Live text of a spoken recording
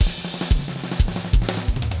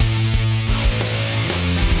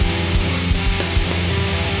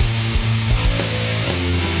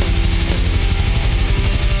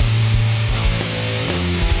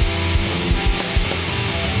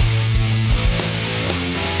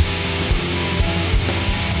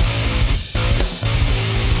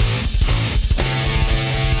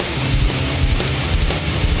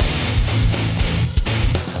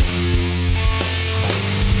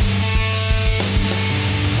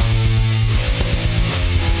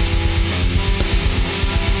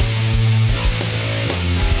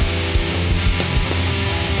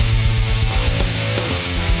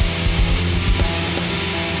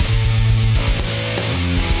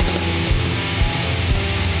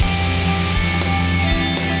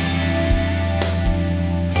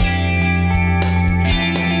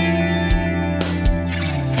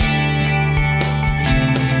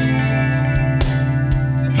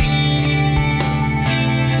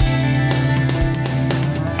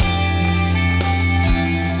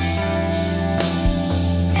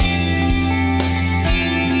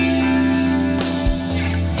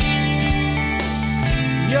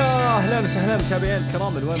متابعين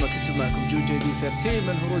الكرام، من وين ما كنتم، معكم جو جي دي 13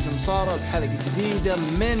 من هروج مصارى بحلقة جديدة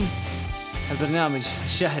من البرنامج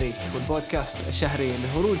الشهري والبودكاست الشهري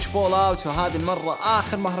لهروج فولاوت. وهذه المرة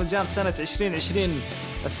آخر مهرجان سنة 2020،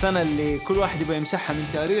 السنة اللي كل واحد يبغى يمسحها من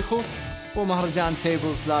تاريخه، ومهرجان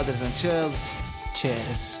تيبلز لادرز اند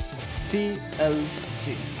تشيرز TLC.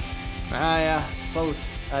 معايا صوت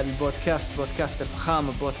البودكاست، بودكاست الفخامة،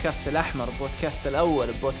 البودكاست الأحمر، البودكاست الأول،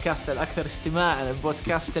 البودكاست الأكثر استماعاً،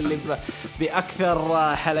 البودكاست اللي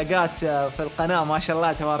بأكثر حلقات في القناة، ما شاء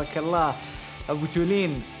الله تبارك الله، أبو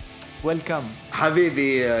تولين. ويلكم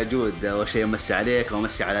حبيبي جود، وشيء أمسي عليك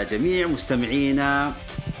وأمسي على جميع مستمعينا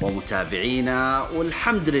ومتابعينا،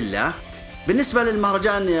 والحمد لله. بالنسبة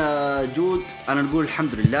للمهرجان يا جود، أنا نقول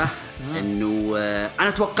الحمد لله إنه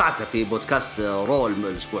أنا توقعته في بودكاست رول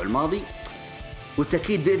الأسبوع الماضي،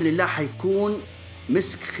 والتأكيد بإذن الله حيكون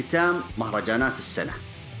مسك ختام مهرجانات السنة.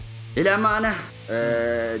 للأمانة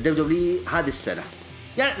دبليو هذه السنة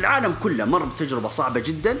يعني العالم كله مر بتجربة صعبة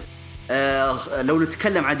جدا. لو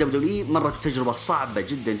نتكلم عن دبليو مرت بتجربة صعبة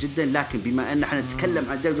جدا جدا، لكن بما أن احنا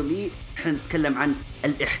نتكلم عن دبليو احنا نتكلم عن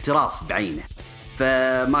الاحتراف بعينه،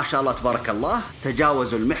 فما شاء الله تبارك الله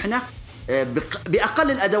تجاوزوا المحنة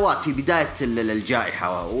بأقل الأدوات في بداية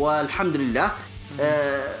الجائحة، والحمد لله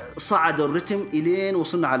صعدوا الرتم إلين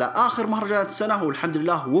وصلنا على آخر مهرجانات السنة، والحمد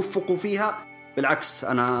لله وفقوا فيها. بالعكس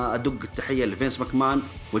أنا أدق التحية لفينس ماكمان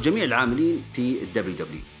وجميع العاملين في الدبليو.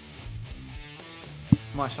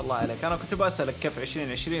 ما شاء الله عليك. أنا كنت بسألك كيف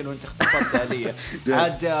 2020 وأنت اختصرت علي.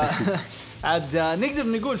 عاد نقدر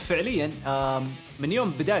نقول فعليا من يوم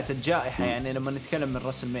بداية الجائحة، يعني لما نتكلم من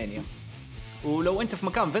راسلمانيا، ولو أنت في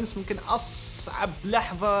مكان فينس ممكن أصعب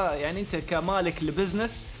لحظة، يعني أنت كمالك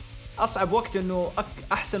لبزنس أصعب وقت إنه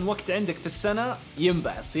أحسن وقت عندك في السنة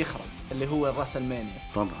ينبعث يخرب، اللي هو الراسلمانيا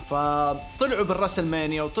طبعا. فطلعوا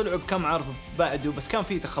بالراسلمانيا وطلعوا بكم عرض بعده، بس كان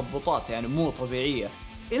فيه تخبطات يعني مو طبيعية،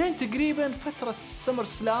 إلين تقريبا فترة سمر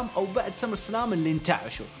سلام أو بعد سمر سلام اللي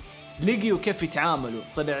انتعشوا لقيوا كيف يتعاملوا.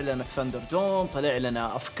 طلع لنا الثندر دوم، طلع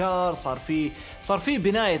لنا أفكار، صار في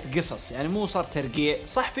بناية قصص، يعني مو صار ترقيع،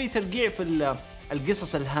 صح في ترقيع في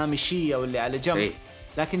القصص الهامشية واللي على جنب،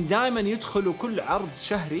 لكن دائما يدخلوا كل عرض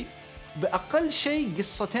شهري بأقل شيء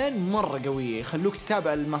قصتين مرة قوية يخلوك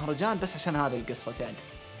تتابع المهرجان بس عشان هذه القصتين.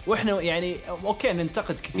 وإحنا يعني أوكي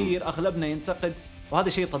ننتقد كثير، أغلبنا ينتقد، وهذا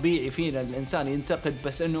شيء طبيعي فينا، الإنسان ينتقد،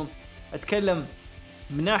 بس إنه أتكلم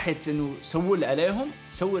من ناحية إنه سووا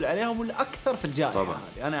عليهم والأكثر في الجائحة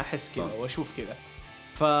هذه. أنا أحس كذا وأشوف كذا.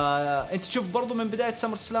 فأنت تشوف برضو من بداية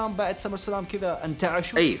سمر سلام بعد سمر سلام كذا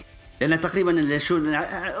انتعشوا. لأن تقريبا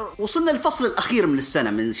وصلنا الفصل الأخير من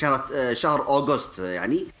السنة، من شهر أغسطس،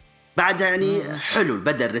 يعني بعدها يعني حلو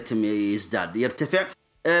بدأ الرتم يزداد يرتفع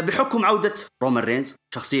بحكم عودة رومان رينز،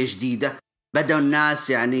 شخصية جديدة. بدأوا الناس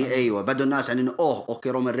يعني بدأوا الناس يعني أوكي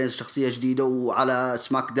رومان رينز شخصية جديدة وعلى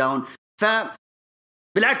سماك داون.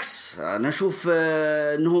 بالعكس أنا أشوف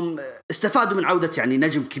أنهم استفادوا من عودة يعني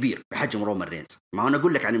نجم كبير بحجم رومان رينز. ما أنا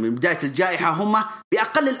أقول لك يعني من بداية الجائحة هم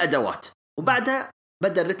بأقل الأدوات، وبعدها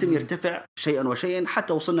بدأ الرتم يرتفع شيئا وشيئا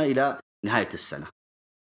حتى وصلنا إلى نهاية السنة.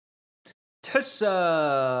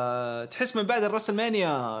 تحس من بعد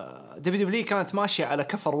الرسلمانيا دبليو كانت ماشية على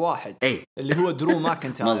كفر واحد، اللي هو درو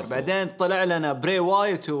ماكنتاير. بعدين طلع لنا بري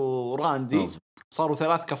وايت وراندي، صاروا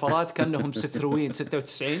 3 كفرات كأنهم ستروين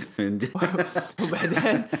 96.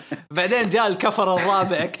 وبعدين جاء الكفر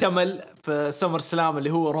الرابع اكتمل في سمر سلام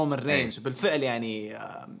اللي هو رومان رينز. بالفعل يعني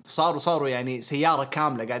صاروا يعني سيارة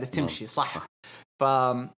كاملة قاعدة تمشي صح.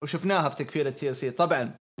 وشفناها في تكفيلة TLC.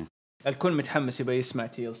 طبعا الكل متحمس يبي يسمع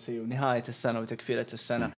TLC ونهاية السنة وتكفيلة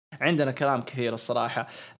السنة. عندنا كلام كثير الصراحة.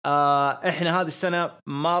 احنا هذه السنة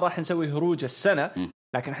ما راح نسوي هروج السنة،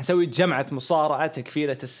 لكن حنسوي جمعة مصارعة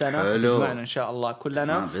تكفيلة السنة معنا إن شاء الله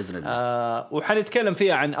كلنا بإذن الله. وحنتكلم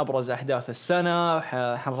فيها عن أبرز أحداث السنة،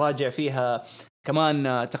 حنراجع فيها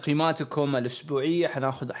كمان تقييماتكم الأسبوعية.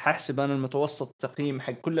 ححسب أنا المتوسط تقييم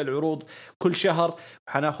حق كل العروض كل شهر،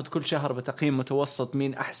 وحناخذ كل شهر بتقييم متوسط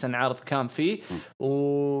مين أحسن عرض كان فيه،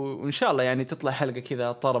 وإن شاء الله يعني تطلع حلقة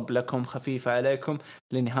كذا طرب لكم خفيفة عليكم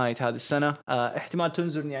لنهاية هذه السنة. احتمال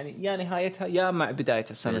تنزل يعني يا نهايتها يا مع بداية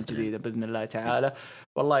السنة الجديدة بإذن الله تعالى.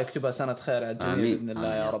 والله يكتبها سنة خير على الجميع بإذن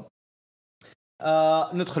الله يا رب.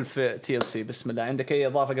 ندخل في TLC. بسم الله. عندك أي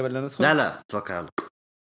إضافة قبل لا ندخل؟ لا توكل.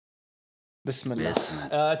 بسم الله.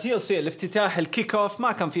 TLC الافتتاح الكيك اوف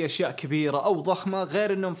ما كان فيه أشياء كبيرة أو ضخمة،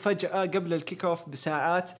 غير أنهم فجأة قبل الكيك اوف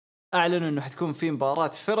بساعات أعلنوا أنه حتكون في مباراة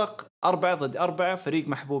فرق 4 ضد 4، فريق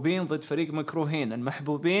محبوبين ضد فريق مكروهين.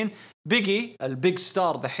 المحبوبين بيجي البيج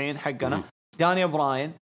ستار دحين حقنا، داني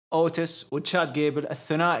براين، أوتس وتشاد جيبل،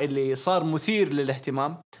 الثنائي اللي صار مثير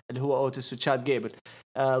للاهتمام اللي هو أوتس وتشاد جيبل،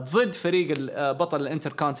 ضد فريق بطل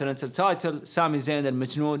الانتركونتيننتال تايتل سامي زين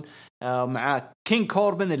المجنون، مع كينج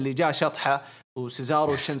كوربن اللي جاء شطحة،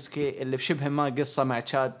 وسيزارو شينسكي اللي بشبه ما قصة مع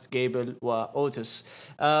تشاد جيبل وأوتس.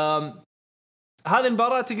 هذه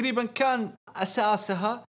المباراة تقريبا كان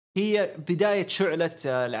أساسها هي بداية شعلة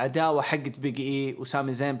العداوة حقت بيج إي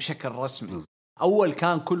وسامي زين بشكل رسمي. أول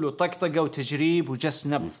كان كله طقطقة وتجريب وجس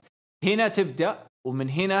نبض، هنا تبدأ ومن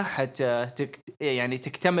هنا حتى يعني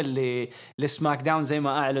تكتمل لسماك داون زي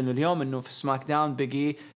ما أعلنوا اليوم إنه في سماك داون بيج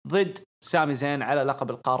إي ضد سامي زين على لقب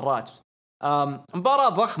القارات. مباراة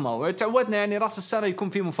ضخمة، وتعودنا يعني راس السنة يكون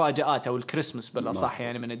في مفاجآت أو الكريسماس بالأصح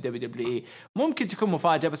يعني من الدبليو دبليو إي ممكن تكون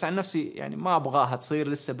مفاجأة، بس عن نفسي يعني ما أبغاها تصير،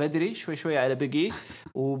 لسه بدري شوي على بيجي.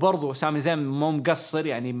 وبرضو سامي زين مو مقصر،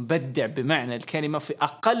 يعني مبدع بمعنى الكلمة في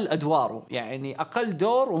أقل أدواره، يعني أقل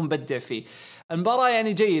دور ومبدع فيه. المباراة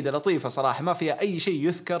يعني جيدة لطيفة صراحة، ما فيها أي شيء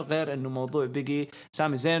يذكر غير إنه موضوع بيجي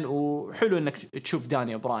سامي زين، وحلو إنك تشوف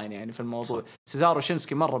داني براين يعني في الموضوع. سيزارو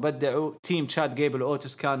شينسكي مرة بدعوا، تيم تشاد جيبل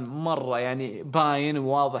وأوتس كان مرة يعني باين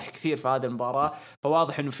وواضح كثير في هذه المباراة،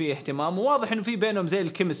 فواضح إنه في اهتمام، وواضح إنه في بينهم زي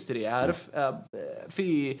الكيمستري، عارف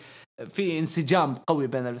في انسجام قوي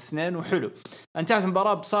بين الاثنين وحلو. انتهت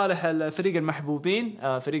المباراة بصالح الفريق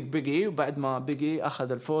المحبوبين فريق بيجي، وبعد ما بيجي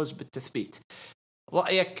أخذ الفوز بالتثبيت.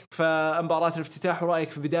 رأيك في مباراة الافتتاح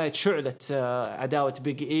ورأيك في بداية شعلة عداوة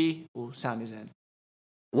بيج إي وسامي زين؟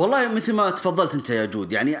 والله مثل ما تفضلت انت يا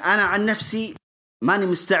جود، يعني انا عن نفسي ماني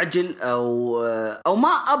مستعجل او ما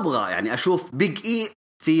ابغى يعني اشوف بيج إي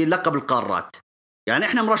في لقب القارات. يعني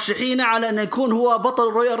احنا مرشحين على انه يكون هو بطل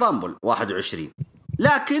رويال رامبل 21،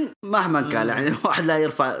 لكن مهما كان يعني الواحد لا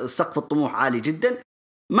يرفع سقف الطموح عالي جدا،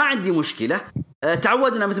 ما عندي مشكلة.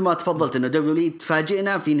 تعودنا مثل ما تفضلت انه دبليو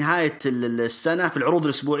تفاجئنا في نهاية السنة في العروض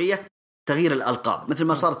الأسبوعية تغيير الألقاب، مثل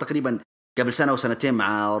ما صار تقريبا قبل سنة وسنتين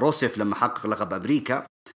مع روسيف لما حقق لقب أمريكا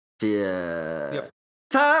في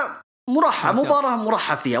فمرحب مباراة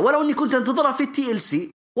مرحب فيها، ولو اني كنت انتظرها في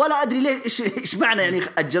TLC ولا ادري ليش ايش معنى يعني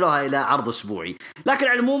اجلوها الى عرض اسبوعي. لكن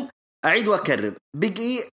على العموم اعيد واكرر، بيج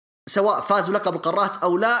إي سواء فاز بلقب القارات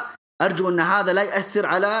او لا، ارجو ان هذا لا ياثر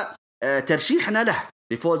على ترشيحنا له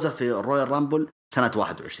بفوزه في الرويال رامبل سنة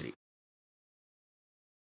 21.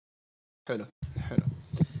 حلو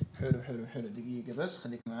دقيقة بس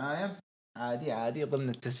خليك معايا، عادي ضمن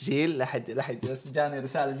التسجيل، لحد بس جاني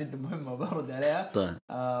رسالة جدا مهمة برد عليها. طيب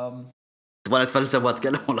تبغى نتفلسف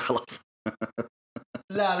واتكلم ولا خلاص؟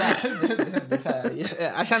 لا حب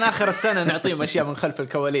عشان آخر السنة نعطيهم أشياء من خلف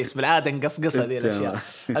الكواليس، بالعادة نقصقص هذه الأشياء.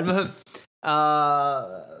 المهم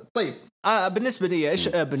طيب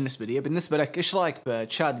بالنسبة لك إيش رأيك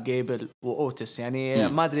بتشاد جيبل وأوتس؟ يعني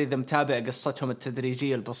ما أدري إذا متابع قصتهم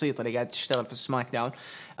التدريجية البسيطة اللي قاعد تشتغل في السماك داون.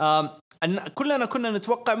 كلنا كنا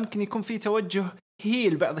نتوقع ممكن يكون في توجه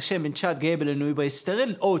هيل بعض الشيء من تشاد جيبل إنه يبغى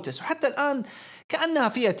يستغل أوتس، وحتى الآن كأنها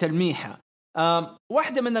فيها تلميحة.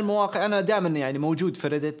 واحدة من المواقع، أنا دائما يعني موجود في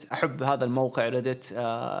ريدت، أحب هذا الموقع ريدت،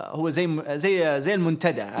 هو زي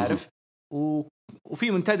المنتدى، عارف،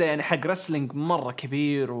 وفي منتدى يعني حق رسلينج مرة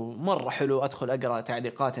كبير ومرة حلو، أدخل أقرأ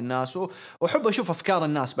تعليقات الناس وأحب أشوف أفكار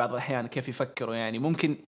الناس بعض الأحيان كيف يفكروا، يعني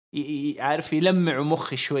ممكن يعرف يلمع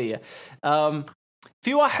مخي شوية.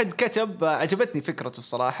 في واحد كتب، عجبتني فكرته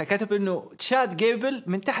الصراحة، كتب إنه تشاد جيبل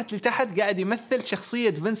من تحت لتحت قاعد يمثل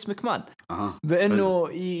شخصية فينس ماكمان، بإنه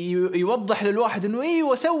يوضح للواحد إنه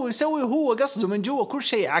إيه سوي هو قصده من جوا كل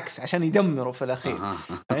شيء عكس عشان يدمره في الأخير.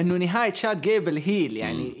 إنه نهاية تشاد جيبل هيل،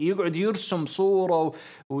 يعني يقعد يرسم صورة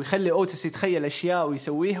ويخلي أوتس يتخيل أشياء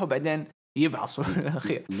ويسويها وبعدين يبعصوا في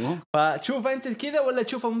الأخير. فتشوف أنت كذا ولا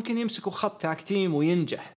تشوفه ممكن يمسكوا خط تاكتيم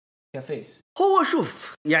وينجح كفيس؟ هو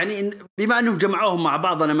شوف يعني بما أنهم جمعوهم مع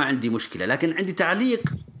بعض أنا ما عندي مشكلة، لكن عندي تعليق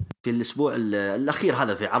في الأسبوع الأخير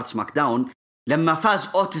هذا في عرض سماك داون لما فاز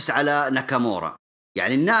أوتس على ناكامورا.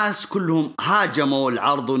 يعني الناس كلهم هاجموا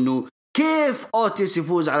العرض إنه كيف أوتس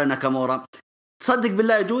يفوز على ناكامورا. تصدق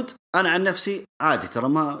بالله يا جود أنا عن نفسي عادي، ترى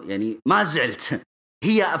ما زعلت.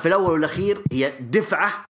 هي في الأول والأخير هي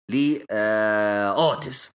دفعة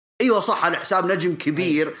لأوتس، ايوه صح، على حساب نجم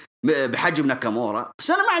كبير بحجم ناكامورا،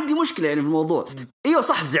 بس انا ما عندي مشكله يعني في الموضوع. ايوه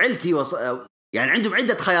صح زعلت، ايوه يعني عندهم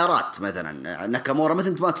عده خيارات، مثلا ناكامورا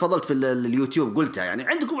مثل ما تفضلت في اليوتيوب قلتها، يعني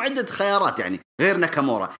عندكم عده خيارات يعني غير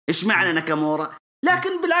ناكامورا. ايش معنى ناكامورا؟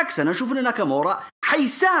 لكن بالعكس انا اشوف ان ناكامورا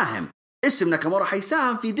حيساهم، اسم ناكامورا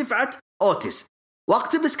حيساهم في دفعه اوتس.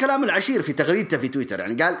 واقتبس كلام العشير في تغريدته في تويتر،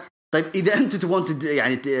 يعني قال طيب اذا انتم تبون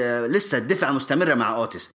يعني لسه الدفعه مستمره مع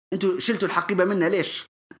اوتس، انتم شلتوا الحقيبه منه ليش؟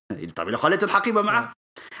 طيب لو خليتوا الحقيبة معه.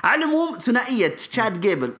 على العموم ثنائية تشاد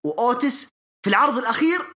جيبل وأوتس في العرض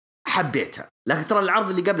الأخير حبيتها، لكن ترى العرض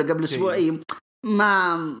اللي قبل أسبوعين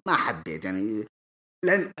ما حبيت يعني،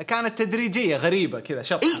 لأن كانت تدريجية غريبة كذا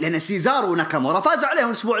شطحة. لأن سيزارو وناكامورا فازوا عليهم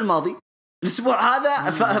الأسبوع الماضي، الأسبوع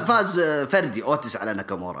هذا فاز فردي أوتس على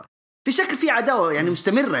ناكامورا، في شكل في عداوة يعني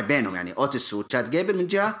مستمرة بينهم، يعني أوتس وتشاد جيبل من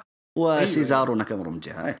جهة وسيزارو وناكامورا من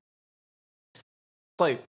جهة.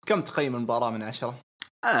 طيب كم تقيم المباراة من 10؟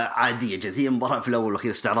 عادية جدا، هي مباراة في الأول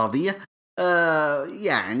والأخير استعراضية،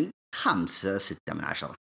 يعني 5-6 من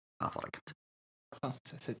 10 ما فرقت.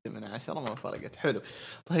 5-6 من 10 ما فرقت. حلو.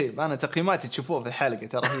 طيب أنا تقييماتي تشوفوها في الحلقة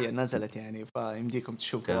ترى هي نزلت يعني فيمديكم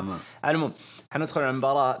تشوفوها. على العموم حندخل على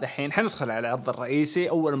المباراة دحين، حندخل على العرض الرئيسي.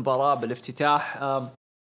 أول مباراة بالافتتاح،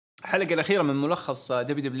 الحلقة الأخيرة من ملخص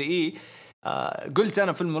WWE. قلت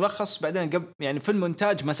أنا في الملخص بعدين قبل يعني في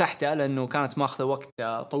المونتاج مسحته لأنه كانت ماخذة وقت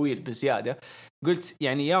طويل بزيادة. قلت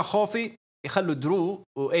يعني يا خوفي يخلوا درو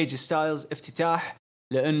وإيج ستايلز افتتاح،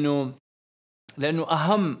 لأنه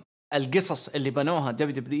أهم القصص اللي بنوها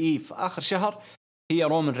WWE في آخر شهر هي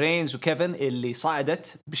رومان رينز وكيفن اللي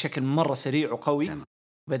صعدت بشكل مرة سريع وقوي.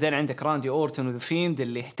 بعدين عندك راندي أورتون وذا فيند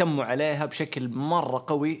اللي اهتموا عليها بشكل مرة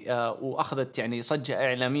قوي، وأخذت يعني صجة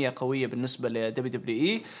إعلامية قوية بالنسبة ل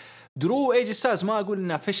WWE. درو ايج ستايلز ما أقول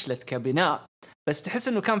إنها فشلت كبناء، بس تحس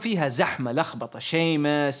إنه كان فيها زحمة لخبطة.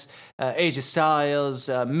 شيمس، ايج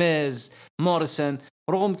ستايلز، ميز، موريسون،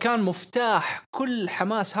 رغم كان مفتاح كل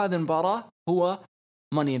حماس هذه المباراة هو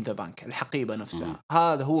ماني إن ذا بانك، الحقيبة نفسها.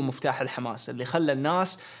 هذا هو مفتاح الحماس اللي خلى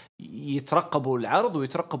الناس يترقبوا العرض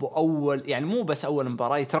ويترقبوا أول، يعني مو بس أول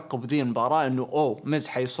مباراة، يترقبوا ذي المباراة إنه أوه ميز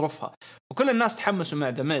حيصرفها، وكل الناس تحمسوا مع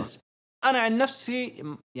ذا ميز. أنا عن نفسي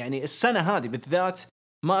يعني السنة هذه بالذات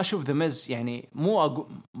ما أشوف ذا ميز، يعني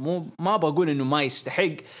ما بقول إنه ما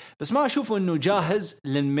يستحق، بس ما أشوفه إنه جاهز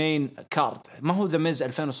للمين كارد. ما هو ذا ميز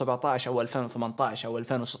 2017 أو 2018 أو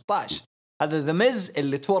 2016. هذا ذا ميز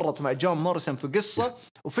اللي تورط مع جون موريسون في قصة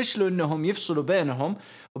وفشلوا إنهم يفصلوا بينهم،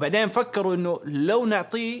 وبعدين فكروا إنه لو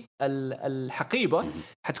نعطيه الحقيبة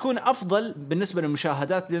حتكون أفضل بالنسبة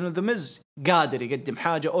للمشاهدات، لأنه ذا ميز قادر يقدم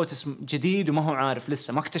حاجة. أوتس جديد وما هو عارف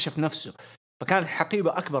لسه، ما اكتشف نفسه، فكانت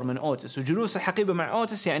الحقيبة أكبر من أوتس، وجلوس الحقيبة مع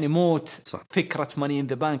أوتس يعني موت صح. فكرة ماني إن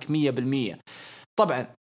ذا بانك 100%. طبعا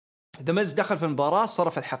ذا ميز دخل في المباراة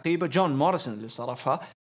صرف الحقيبة، جون موريسون اللي صرفها،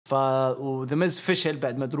 وذا ميز فشل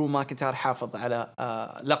بعد ما درو ماكنتاير حافظ على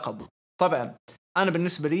لقبه. طبعا أنا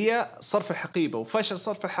بالنسبة لي صرف الحقيبة وفشل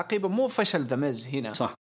صرف الحقيبة مو فشل ذا ميز هنا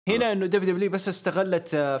صح. هنا إنه WWE بس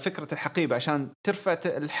استغلت فكرة الحقيبة عشان ترفع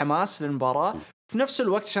الحماس للمباراة، في نفس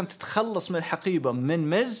الوقت عشان تتخلص من الحقيبة من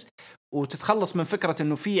ميز، وتتخلص من فكرة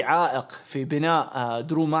إنه في عائق في بناء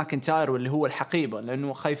درو ماكنتاير واللي هو الحقيبة،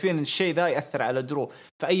 لأنه خايفين إن الشيء ذا يأثر على درو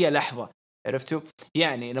في أي لحظة. عرفتوا؟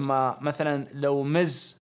 يعني لما مثلا لو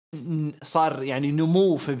ميز صار يعني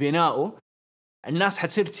نمو في بنائه، الناس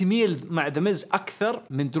حتصير تميل مع ذا ميز أكثر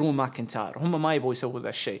من درو ماكنتاير. هم ما يبغوا يسووا ذا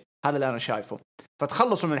الشيء، هذا اللي أنا شايفه.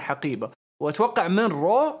 فتخلصوا من الحقيبة، وأتوقع من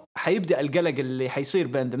رو حيبدأ القلق اللي حيصير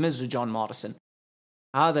بين ذا ميز وجون موريسون.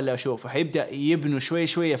 هذا اللي أشوفه، حيبدأ يبنوا شوي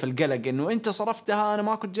شوية في القلق إنه أنت صرفتها أنا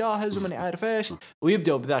ما كنت جاهز وماني عارف إيش،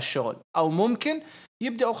 ويبدأوا بذا الشغل. أو ممكن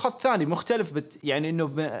يبدأوا خط ثاني مختلف يعني إنه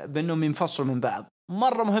بأنهم ينفصلوا من بعض.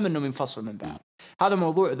 مرة مهم إنهم ينفصلوا من بعض. هذا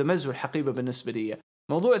موضوع ذا ميز والحقيبة بالنسبة لي.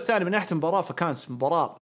 موضوع الثاني من ناحية المباراة، فكانت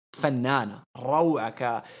مباراة فنانة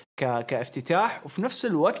روعة كافتتاح، وفي نفس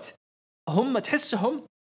الوقت هم تحسهم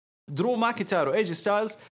درو ماكنتاير وإيج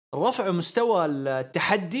ستايلز رفعوا مستوى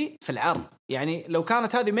التحدي في العرض. يعني لو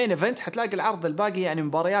كانت هذه مين إيفنت حتلاقي العرض الباقي يعني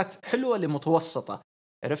مباريات حلوة لمتوسطة،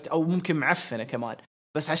 عرفت، أو ممكن معفنة كمان،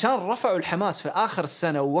 بس عشان رفعوا الحماس في آخر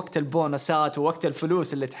السنة ووقت البونسات ووقت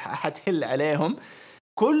الفلوس اللي حتهل عليهم،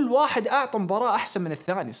 كل واحد أعطى مباراة أحسن من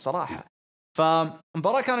الثاني الصراحة.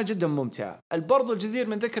 فمباراة كانت جدا ممتعة. برضو الجدير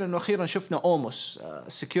من ذكر أنه أخيرا شفنا أوموس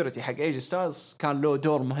سيكوريتي حق إيج ستايلز، كان له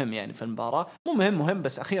دور مهم يعني في المباراة، مو مهم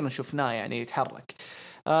بس أخيرا شفناه يعني يتحرك.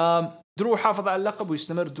 درو حافظ على اللقب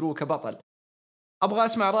ويستمر درو كبطل. أبغى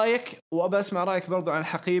أسمع رأيك، وأبغى أسمع رأيك برضو عن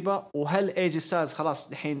الحقيبة، وهل إيج ستايلز خلاص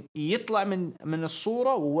دحين يطلع من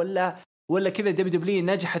الصورة، ولا كذا WWE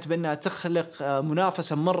نجحت بأنها تخلق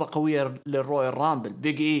منافسة مرة قوية للرويال رامبل،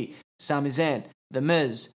 بيج إي، سامي زين، ذا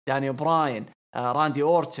ميز، داني براين، راندي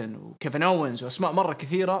أورتون وكيفن أوينز وأسماء مرة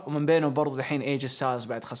كثيرة، ومن بينهم برضو دحين إيج ستايلز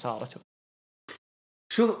بعد خسارته.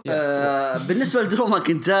 شوف بالنسبة لدرو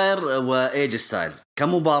ماكنتاير وإيج ستايلز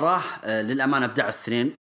كمباراة، للأمانة بدع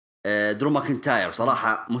الاثنين. درو ماكنتاير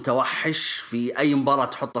صراحة متوحش في أي مباراة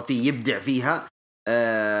تحطه فيه، يبدع فيها.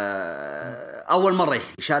 أول مرة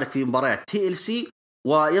يشارك في مباريات TLC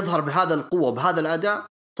ويظهر بهذا القوة وبهذا الأداء،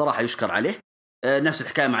 صراحة يشكر عليه. نفس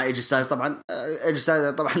الحكاية مع إيج ستايلز. طبعا إيج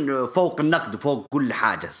ستايلز طبعا فوق النقد وفوق كل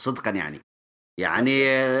حاجة صدقا،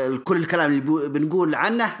 يعني كل الكلام اللي بنقول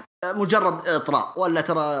عنه مجرد إطراء، ولا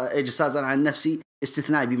ترى ايج ستايلز أنا عن نفسي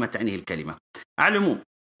استثنائي بما تعنيه الكلمة. على العموم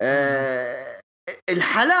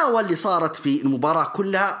الحلاوة اللي صارت في المباراة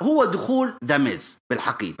كلها هو دخول ذا ميز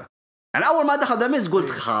بالحقيبة. يعني أول ما دخل ذا ميز قلت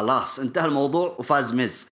خلاص انتهى الموضوع وفاز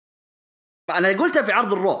ميز. أنا قلتها في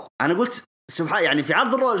عرض الرو، أنا قلت سبحان، يعني في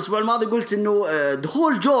عرض الرو الأسبوع الماضي قلت إنه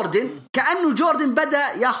دخول جوردن كأنه جوردن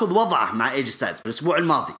بدأ يأخذ وضعه مع ايج ستايلز في الأسبوع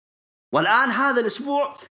الماضي، والآن هذا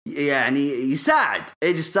الأسبوع يعني يساعد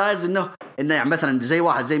ايج ستايلز إنه يعني مثلا زي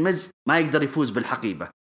واحد زي ميز ما يقدر يفوز بالحقيبة.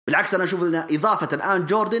 بالعكس أنا أشوف إن إضافة الآن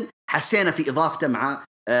جوردن حسينا في إضافته مع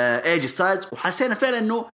ايج ستايلز، وحسينا فعلا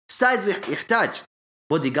إنه ستايلز يحتاج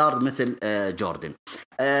بودي جارد مثل جوردن.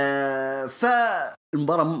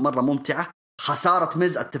 فالمباراة مرة ممتعة. خسارة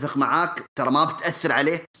ميز أتفق معاك ترى ما بتأثر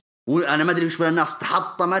عليه، وأنا ما أدري وش الناس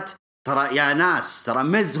تحطمت. ترى يا ناس ترى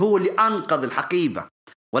ميز هو اللي أنقذ الحقيبة،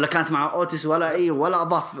 ولا كانت مع أوتيس ولا أي ولا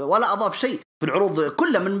أضاف شيء في العروض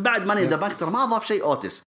كلها من بعد ما نيدا بانك. ترى ما أضاف شيء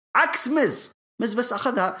أوتيس، عكس ميز بس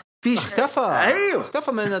أخذها في اختفى. أيوه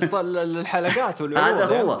اختفى من الحلقات والعروض.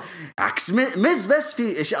 هذا هو عكس ميز بس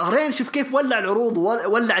في شهرين شوف كيف ولع العروض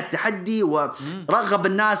ولع التحدي ورغب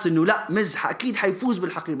الناس إنه لا ميز أكيد حيفوز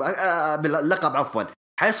بالحقيبة باللقب، عفوا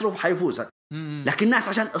حيفوز. لكن الناس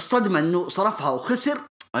عشان الصدمة إنه صرفها وخسر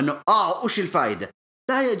إنه وش الفائدة؟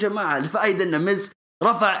 لا يا جماعة الفائدة إن ميز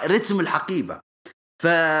رفع رتم الحقيبة.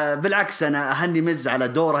 فبالعكس أنا أهني ميز على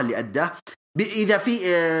دوره اللي أداه. إذا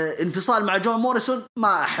في انفصال مع جون موريسون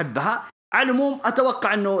ما أحبها. على العموم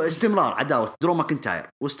أتوقع أنه استمرار عداوة درو ماكنتاير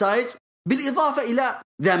وستايلز بالإضافة إلى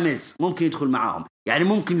ذا ميز ممكن يدخل معاهم. يعني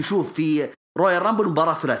ممكن نشوف في رويال رامبل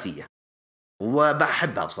مباراة ثلاثية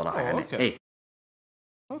وبحبها بصراحة. يعني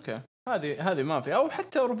أوكي هذه ما في، أو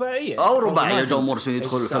حتى رباعية، أو رباعية جون موريسون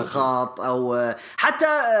يدخل في الخط، أو حتى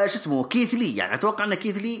شو اسمه كيث لي. يعني أتوقع أن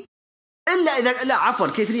كيث لي إلا إذا لا عفوا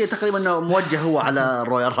كيث لي تقريبا أنه موجه هو على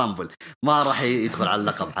رويال رامبل، ما راح يدخل على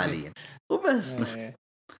اللقب حاليا وبس.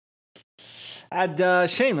 عاد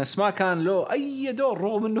شيمس ما كان له أي دور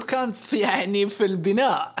رغم أنه كان في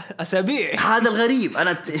البناء أسابيع. هذا الغريب.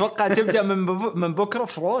 أنا أتوقع تبدأ من بكرة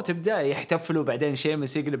فرو تبدأ يحتفلوا بعدين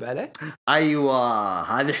شيمس يقلب عليه. أيوة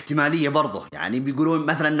هذه احتمالية برضه. يعني بيقولون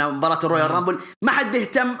مثلا مباراة الرويال رامبل ما حد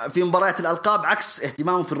بيهتم في مباريات الألقاب عكس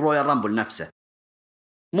اهتمامه في الرويال رامبل نفسه.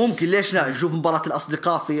 ممكن ليش لا نشوف مباراة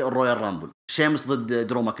الأصدقاء في الرويال رامبل شيمس ضد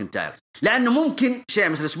درو ماكنتاير، لأنه ممكن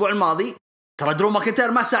شيمس الأسبوع الماضي ترى درو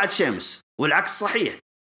ماكنتاير ما ساعد شيمس، والعكس صحيح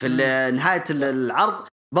في نهاية العرض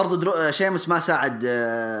برضو شيمس ما ساعد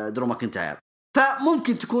درو ماكنتاير.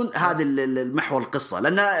 فممكن تكون هذا المحور القصة،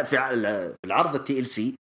 لأن في العرض TLC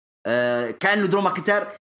كأنه درو ماكنتاير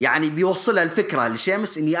يعني بيوصلها الفكرة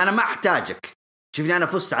لشيمس إني أنا ما أحتاجك، شوفني أنا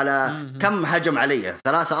فزت على كم هجم علي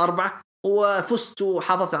 3-4 وفزت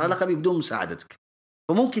وحافظت على لقبي بدون مساعدتك.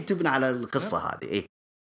 فممكن تبنى على القصة هذه.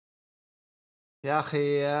 يا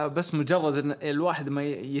أخي بس مجرد إن الواحد ما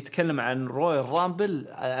يتكلم عن رويال رامبل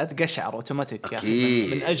أتقشعر أوتوماتيك يا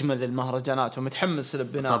أخي. من أجمل المهرجانات ومتحمس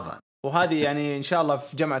للبناء طبعا. وهذه يعني إن شاء الله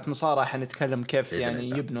في جامعة مصارعة حنتكلم كيف يعني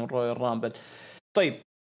يبنوا رويال رامبل. طيب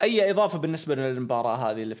أي إضافة بالنسبة للمباراة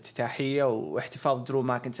هذه الافتتاحية واحتفاظ درو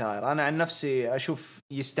ماكنتاير؟ أنا عن نفسي أشوف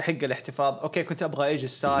يستحق الاحتفاظ. أوكي كنت أبغى إيج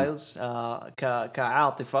ستايلز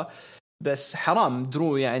كعاطفة، بس حرام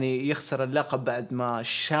درو يعني يخسر اللقب بعد ما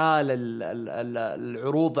شال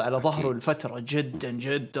العروض على ظهره لفترة جدا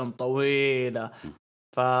جدا طويلة.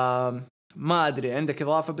 فما أدري عندك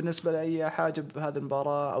إضافة بالنسبة لأي حاجة بهذه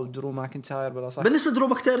المباراة أو درو ماكنتاير بلا صح؟ بالنسبة درو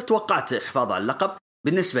ماكنتاير توقعت حفاظ على اللقب.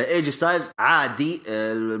 بالنسبة ايج ستايلز عادي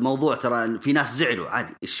الموضوع، ترى في ناس زعلوا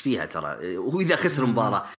عادي ايش فيها ترى، وإذا خسر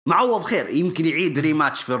مباراة معوض خير يمكن يعيد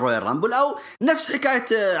ريماتش في الرويال رامبل، أو نفس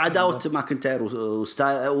حكاية عداوة ماكنتاير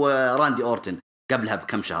وراندي أورتن قبلها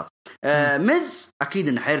بكم شهر. ميز أكيد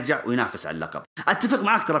إنه حيرجع وينافس على اللقب. أتفق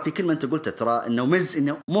معك ترى في كلمة أنت قلتها، ترى إنه ميز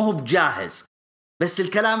إنه مو هو بجاهز، بس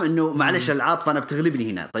الكلام إنه معلش العاطفة أنا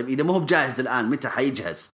بتغلبني هنا. طيب إذا مو هو بجاهز الآن متى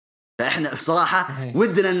حيجهز؟ فإحنا بصراحة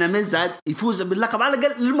ودنا أن ميز عاد يفوز باللقب على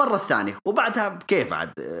الأقل للمرة الثانية، وبعدها بكيف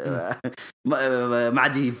عاد ما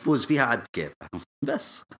عاد يفوز فيها عاد بكيف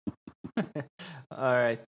بس.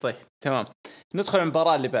 طيب تمام، ندخل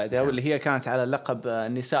المباراة اللي بعدها واللي هي كانت على لقب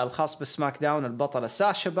النساء الخاص بسماك داون. البطلة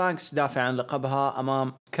ساشا بانكس دافع عن لقبها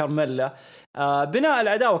أمام كارميلا. بناء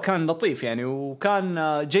العداوة كان لطيف يعني،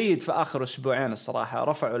 وكان جيد في آخر أسبوعين الصراحة،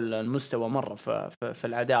 رفعوا المستوى مرة في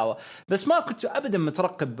العداوة. بس ما كنت أبدا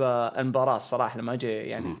مترقب المباراة الصراحة لما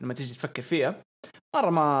لما تيجي تفكر فيها مرة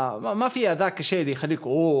ما فيها ذاك الشيء اللي يخليك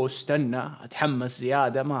استنى أتحمس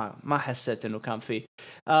زيادة. ما حسيت إنه كان فيه.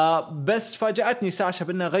 بس فاجأتني ساشا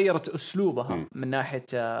بأنها غيرت أسلوبها من ناحية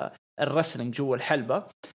الرسلينج جوا الحلبة.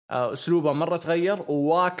 أسلوبه مرة تغير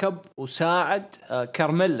وواكب وساعد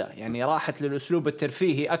كارميلا، يعني راحت للأسلوب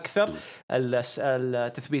الترفيهي أكثر،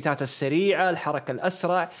 التثبيتات السريعة، الحركة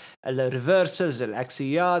الأسرع، الريفرسلز،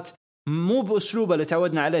 العكسيات، مو بأسلوبه اللي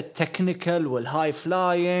تعودنا عليه التكنيكال والهاي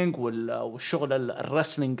فلاينج والشغل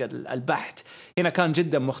الرسلينج البحت. هنا كان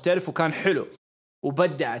جدا مختلف وكان حلو،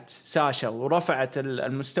 وبدعت ساشا ورفعت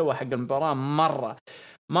المستوى حق المباراة مرة.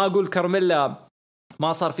 ما أقول كارميلا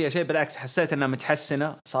ما صار فيها شيء، بالعكس حسيت أنها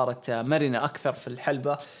متحسنة، صارت مرنة أكثر في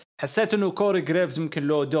الحلبة. حسيت أنه كوري جريفز ممكن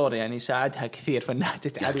له دور، يعني ساعدها كثير في أنها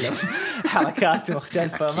تتعلم حركات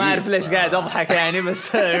مختلفة. ما أعرف ليش قاعد أضحك يعني،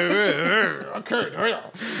 بس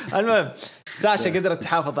المهم ساشا قدرت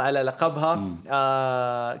تحافظ على لقبها.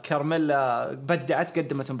 كارميلا بدعت،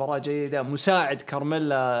 قدمت مباراة جيدة. مساعد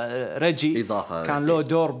كارميلا ريجي إضافة كان له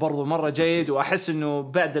دور برضو مرة جيد، وأحس أنه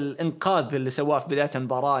بعد الإنقاذ اللي سواه في بداية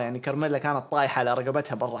المباراة، يعني كارميلا كانت طايحة على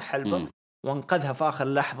رقبتها برا حلبة وانقذها في آخر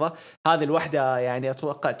لحظة. هذه الوحدة يعني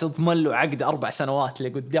أتوقع تضمن له عقد 4 سنوات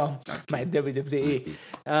لقدام مع WWE.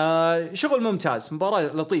 شغل ممتاز، مباراة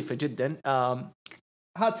لطيفة جدا.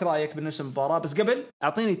 هات رأيك بالنسبة للمباراة، بس قبل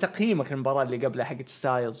أعطيني تقييمك للمباراة اللي قبلها حقت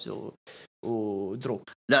ستايلز ودرو.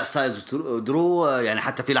 لا ستايلز ودرو يعني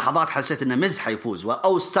حتى في لحظات حسيت إنه مز حيفوز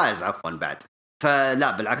أو ستايلز عفوا بعد،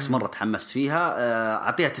 فلا بالعكس مرة تحمست فيها.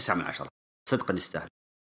 أعطيها 9 من 10 صدقا يستاهل.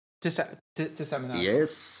 9 من 10.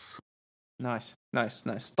 يس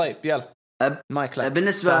نايس. طيب يلا مايك لك.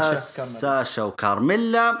 بالنسبة ساشا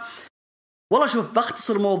وكارميلا، والله شوف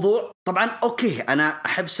بختصر الموضوع. طبعا اوكي انا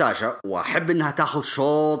احب ساشا واحب انها تاخذ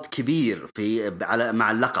شوط كبير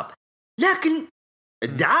مع اللقب، لكن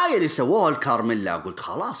الدعايه اللي سووها الكارميلا قلت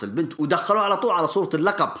خلاص البنت، ودخلوها على طول على صوره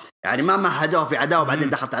اللقب، يعني ما مهدوها في عداوه بعدين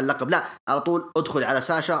دخلت على اللقب، لا على طول ادخل على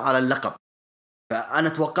ساشا على اللقب. فانا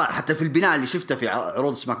اتوقع حتى في البناء اللي شفته في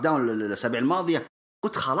عروض سماك داون الاسابيع الماضيه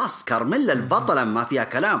قلت خلاص كارميلا البطله ما فيها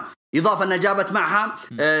كلام. اضافه انها جابت معها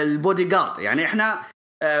البودي جارد، يعني احنا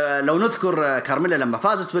لو نذكر كارميلا لما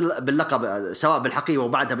فازت باللقب سواء بالحقيقة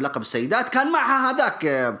وبعدها بلقب السيدات كان معها هذاك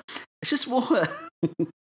ايش اسمه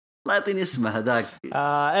الله يعطيني اسمه هذاك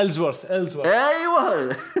إلزورث.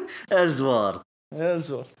 ايوه إلزورث.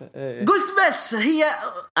 قلت بس هي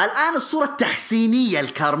الآن الصورة التحسينية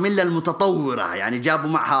الكارميلا المتطورة، يعني جابوا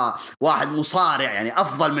معها واحد مصارع يعني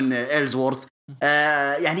أفضل من إلزورث.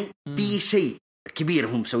 يعني في شيء كبير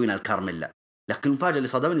هم مسوينه الكارميلا. لكن المفاجأة اللي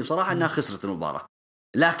صدمني بصراحة أنها خسرت المباراة،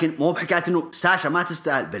 لكن مو بحكاية إنه ساشا ما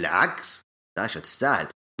تستاهل، بالعكس ساشا تستاهل،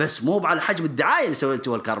 بس مو على حجم الدعاية اللي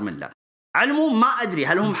سويتوها الكارميلا. على العموم ما أدري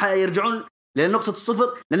هل هم حيرجعون لنقطة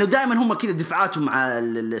الصفر، لأنه دائما هم كذا دفعاتهم مع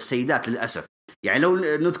السيدات للأسف. يعني لو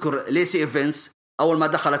نذكر ليسي إيفنس أول ما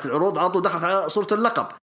دخلت العروض على طول دخلت على صورة اللقب،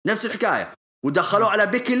 نفس الحكاية، ودخلوا على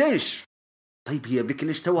بيكي لينش. طيب هي بيكي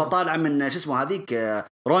لينش توها طالعة من شو اسمه هذيك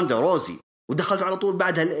روندا روزي، ودخلت على طول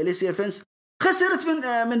بعدها ليسي إيفنس، خسرت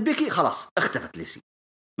من بيكي، خلاص اختفت ليسي،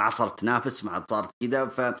 مع صارت تنافس مع صارت كذا.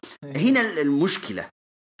 فهنا المشكلة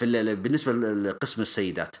بالنسبة لقسم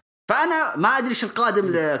السيدات. فأنا ما أدري إيش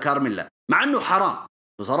القادم لكارميلا، مع أنه حرام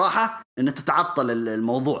بصراحة أن تتعطل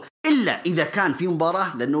الموضوع إلا إذا كان في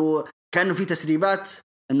مباراة، لأنه كانوا في تسريبات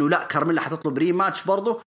أنه لا كارميلا حتطلب ريماتش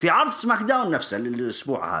برضو في عرض سماك داون نفسه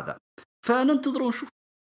الأسبوع هذا، فننتظر ونشوف.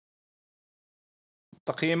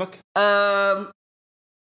 تقييمك؟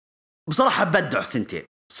 بصراحة بدع الثنتين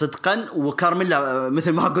صدقا، وكارميلا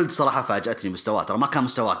مثل ما قلت صراحة فاجأتني مستواه، ترى ما كان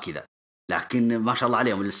مستواه كذا، لكن ما شاء الله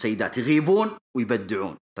عليهم السيدات يغيبون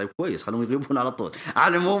ويبدعون. طيب كويس خلوهم يغيبون على طول.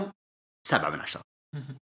 على العموم 7 من 10.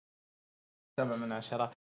 7 من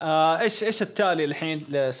 10. ايش التالي الحين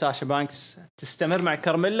لساشا بانكس؟ تستمر مع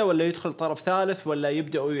كارميلا ولا يدخل طرف ثالث ولا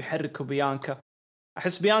يبدأوا يحركوا بيانكا؟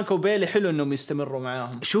 احس بيانكا وبيلي حلو انهم يستمروا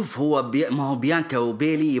معاهم. شوف هو ما هو بيانكا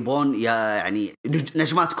وبيلي يبون يعني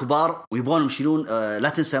نجمات كبار ويبون يشيلون. لا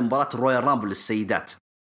تنسى مباراة الرويال رامبل للسيدات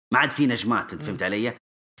ما عاد في نجمات، انت فهمت علي؟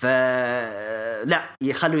 فلا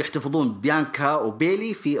يخلوا يحتفظون بيانكا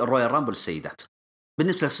وبيلي في الرويال رامبل السيدات.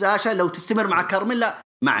 بالنسبة لساشا لو تستمر مع كارميلا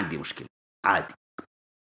ما عندي مشكلة عادي.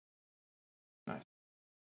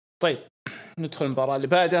 طيب ندخل المباراة اللي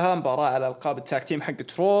بعدها، مباراة على ألقاب التاك تيم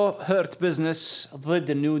حق رو. هيرت بزنس ضد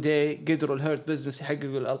النيو داي. قدروا الهيرت بزنس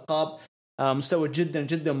يحققوا الألقاب. مستوى جدا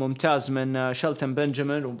جدا ممتاز من شيلتون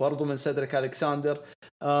بنجامين وبرضو من سيدريك ألكساندر.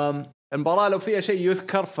 المباراة لو فيها شيء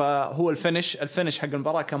يذكر فهو الفينش حق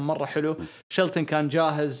المباراة كان مرة حلو. شيلتون كان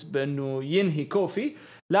جاهز بأنه ينهي كوفي،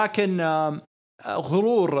 لكن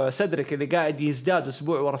غرور سيدريك اللي قاعد يزداد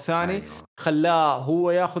أسبوع ورا الثاني خلاه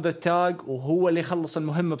هو ياخذ التاج وهو اللي يخلص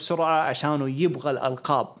المهمة بسرعة عشانه يبغى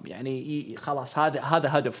الألقاب، يعني خلاص هذا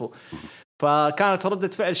هدفه. فكانت ردة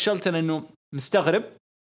فعل شيلتون إنه مستغرب،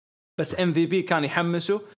 بس MVP كان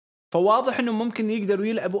يحمسه فواضح انهم ممكن يقدروا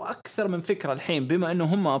يلعبوا اكثر من فكره الحين، بما انهم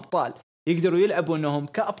هم ابطال يقدروا يلعبوا انهم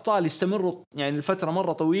كابطال يستمروا يعني الفتره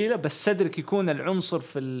مره طويله، بس سيدريك يكون العنصر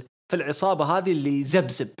في العصابه هذه اللي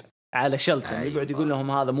يزبزب على شلتن. أيوة. يقعد يقول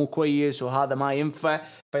لهم هذا مو كويس وهذا ما ينفع،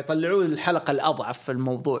 فيطلعوا الحلقه الاضعف في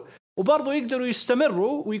الموضوع. وبرضه يقدروا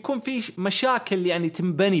يستمروا ويكون في مشاكل يعني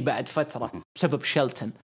تنبني بعد فتره بسبب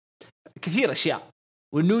شلتن، كثير اشياء.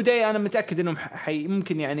 والنيو داي انا متاكد انهم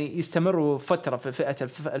ممكن يعني يستمروا فتره في فئه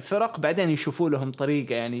الفرق، بعدين يشوفوا لهم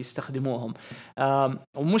طريقه يعني يستخدموهم.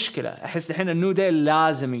 ومشكله احس الحين النيو داي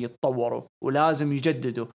لازم يتطوروا ولازم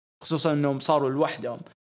يجددوا، خصوصا انهم صاروا لوحدهم،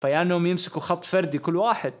 فيا انهم يمسكوا خط فردي كل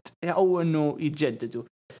واحد او انه يتجددوا.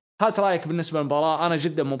 هات رايك بالنسبه للمباراه. انا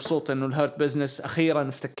جدا مبسوط انه الهيرت بزنس اخيرا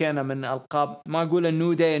افتكينا من القاب. ما اقول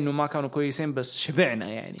النيو داي انه ما كانوا كويسين، بس شبعنا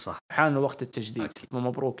يعني. صح. حان وقت التجديد.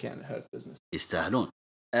 ومبروك يعني الهيرت بزنس يستاهلون.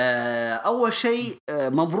 اول شيء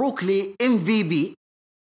مبروك لي MVP،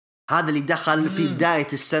 هذا اللي دخل في بدايه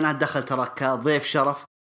السنه، دخل ترى كضيف شرف.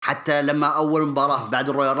 حتى لما اول مباراه بعد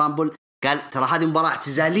الرويال رامبل قال ترى هذه مباراه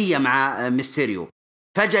اعتزاليه مع ميستيريو،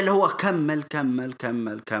 فجاه اللي هو كمل كمل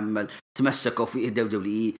كمل كمل، تمسكوا في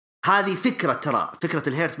WWE. هذه فكره، ترى فكره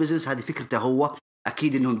الهيرت بزنس هذه فكرته هو.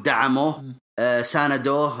 اكيد انهم دعموه،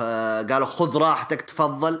 ساندوه، قالوا خذ راحتك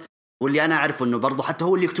تفضل. واللي انا اعرف انه برضو حتى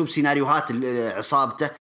هو اللي يكتب سيناريوهات عصابته،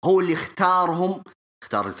 هو اللي اختارهم،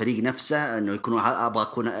 اختار الفريق نفسه انه يكونوا ابغى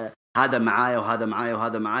اكون هذا معايا وهذا معايا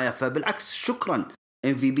وهذا معايا. فبالعكس شكرا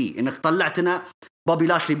MVP انك طلعتنا بوبي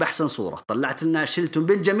لاشلي باحسن صوره، طلعت لنا شيلتون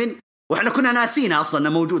بنجامين واحنا كنا ناسينه اصلا انه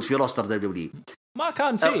موجود في روستر دبليو. ما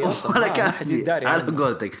كان فيه اصلا ولا كان فيه على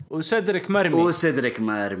قولتك. وسيدريك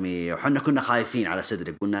مرمي وحنا كنا خايفين على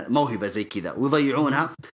سيدريك، قلنا موهبه زي كذا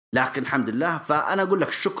ويضيعونها، لكن الحمد لله. فانا اقول لك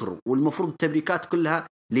الشكر والمفروض التبريكات كلها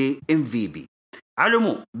لMVP. على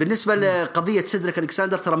العموم بالنسبه لقضيه سيدريك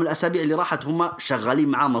الكساندر، ترى من الاسابيع اللي راحت هم شغالين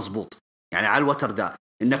معاه مظبوط، يعني على الوتر ده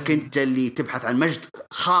انك انت اللي تبحث عن مجد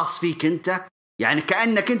خاص فيك انت، يعني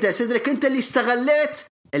كانك انت يا سيدريك انت اللي استغليت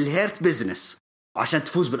الهيرت بزنس عشان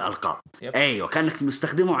تفوز بالالقاب. ايوه كانك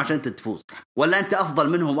مستخدمه عشان تفوز، ولا انت افضل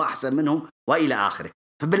منهم واحسن منهم والى اخره.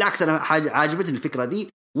 فبالعكس انا عاجبتني الفكره دي،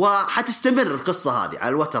 وحتستمر القصه هذه على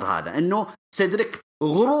الوتر هذا، انه سيدريك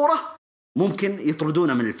غروره ممكن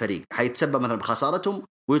يطردونه من الفريق، حيتسبب مثلا بخسارتهم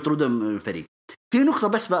ويطردون من الفريق. في نقطه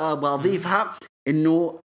بس بضيفها،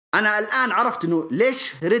 انه انا الان عرفت انه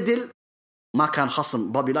ليش ريدل ما كان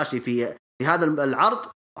خصم بوبي لاشلي في هذا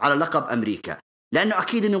العرض على لقب امريكا، لانه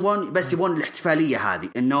اكيد انه بس يبون الاحتفاليه هذه،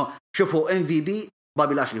 انه شوفوا MVP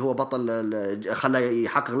بوبي لاشلي هو بطل خلاه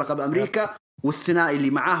يحقق لقب امريكا، والثنائي اللي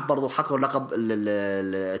معاه برضو حققوا لقب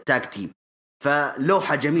التاج تيم.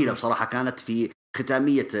 فلوحه جميله بصراحه كانت في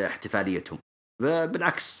ختاميه احتفاليتهم.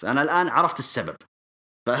 بالعكس انا الان عرفت السبب،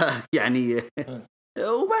 فيعني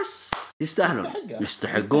وبس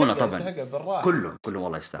يستحقونه طبعا، كلهم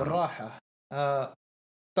والله يستاهلون بالراحه.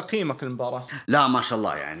 تقييمك للمباراة؟ لا ما شاء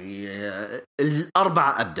الله، يعني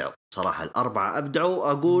الأربعة أبدعوا صراحة، الأربعة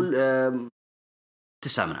أبدعوا. أقول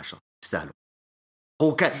 9 من 10 يستاهلوا.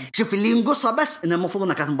 هو شوف اللي ينقصها بس إنه المفروض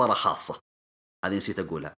إنها كانت مباراة خاصة، هذه نسيت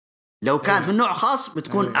أقولها. لو كانت من نوع خاص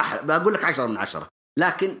بتكون بقول لك 10 من 10،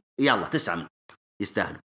 لكن يلا 9 من 10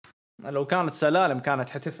 يستاهلوا. لو كانت سلالم كانت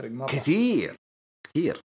حتفرق مرة كثير.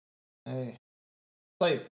 أي.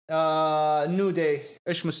 طيب نيو داي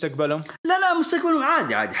ايش مستقبلهم؟ لا مستقبلهم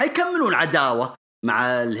عادي حيكملون عداوة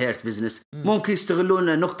مع الهيرت بزنس. ممكن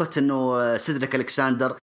يستغلون نقطة انه سيدريك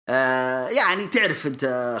الكساندر يعني تعرف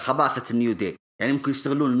انت خباثة النيو داي، يعني ممكن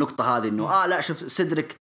يستغلون النقطة هذه انه لا شوف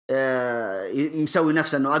سيدريك مسوي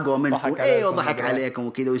نفسه انه اقوى منكم، وضحك عليكم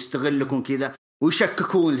وكذا ويستغلكم كذا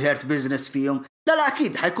ويشككون الهيرت بزنس فيهم. لا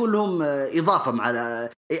اكيد حيكون لهم اضافة مع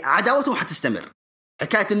عداوتهم، حتستمر.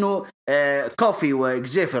 حكاية إنه كوفي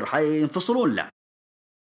وإكزيفر حينفصلون لا.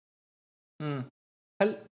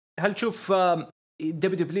 هل تشوف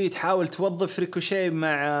دبليو تحاول توظف ريكوشي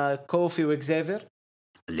مع كوفي وإكزيفر؟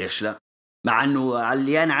 ليش لا؟ مع إنه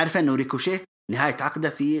اللي أنا عارفه إنه ريكوشي نهاية عقده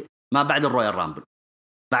في ما بعد الرويال رامبل،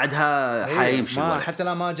 بعدها حيمشي حتى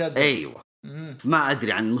لا ما جد. أيوة. ما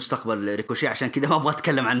أدري عن مستقبل ريكوشي، عشان كذا ما أبغى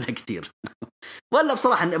أتكلم عنه كتير. ولا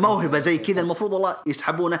بصراحة موهبة زي كذا المفروض والله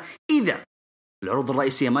يسحبونه، إذا العروض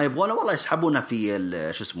الرئيسية ما يبغونه والله يسحبونه في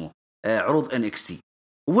شو اسمه عروض NXT.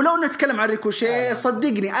 ولو نتكلم عن ريكوشي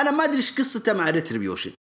صدقني أنا ما أدري إيش قصته مع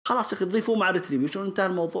ريتريبيوشن، خلاص يضيفوه مع ريتريبيوشن وانتهى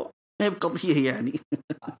الموضوع، ما يبقى قضية يعني.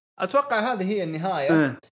 أتوقع هذه هي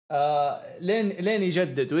النهاية. لين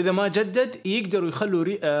يجدد، وإذا ما جدد يقدروا يخلوا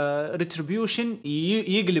ريتريبيوشن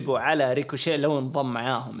يقلبوا على ريكوشي لو انضم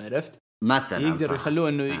معاهم، عرفت؟ مثلا يقدروا يخلوه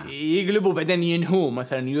انه يقلبوا بعدين ينهوه،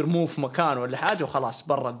 مثلا يرموه في مكان ولا حاجه وخلاص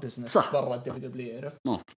برا البزنس، برا الدبليو، عرفت؟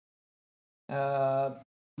 ممكن.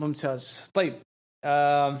 ممتاز. طيب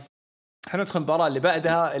حندخل المباراة اللي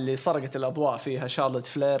بعدها اللي سرقت الأضواء فيها شارلوت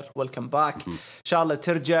فلير والكم باك. شارلوت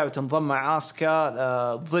ترجع وتنضم مع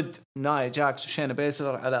آسكا ضد نايا جاكس وشينا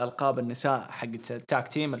بيزلر على ألقاب النساء حقت التاك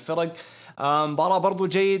تيم الفرق. مباراة برضو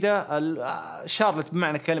جيدة. شارلوت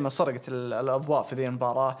بمعنى كلمة سرقت الأضواء في ذي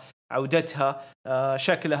المباراة. عودتها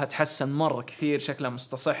شكلها تحسن مرة كثير، شكلها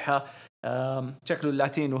مستصحة، شكله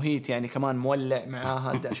اللاتينو هيت يعني كمان مولع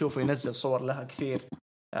معاها. أشوفه ينزل صور لها كثير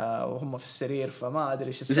وهم في السرير، فما أدري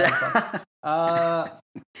إيش السالفة.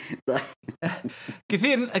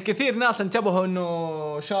 كثير ناس انتبهوا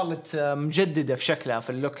إنه شارلوت مجددة في شكلها في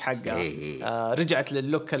اللوك حقها. رجعت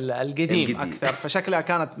لللوك القديم أكثر، فشكلها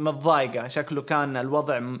كانت متضايقة، شكله كان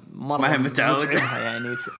الوضع مرة متعود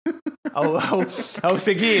يعني أو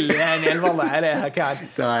ثقيل يعني الوضع عليها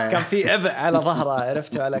كان في عبء على ظهرها،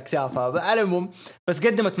 عرفته على أكتافها. على العموم بس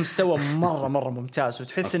قدمت مستوى مرة ممتاز،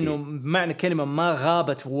 وتحس إنه بمعنى كلمة ما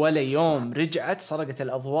غابت ولا يوم. رجعت سرقت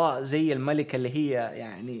الأضواء زي الملكة اللي هي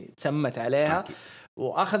يعني تسمت عليها،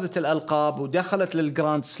 وأخذت الألقاب ودخلت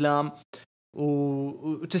للجراند سلام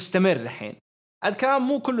وتستمر الحين. الكلام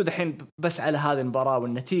مو كله دحين بس على هذه المباراة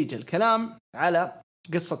والنتيجة، الكلام على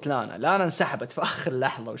قصة لانا انسحبت في آخر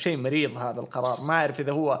لحظة، وشيء مريض هذا القرار. ما أعرف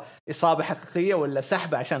إذا هو إصابة حقيقية ولا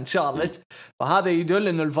سحبة عشان شارلت، فهذا يدل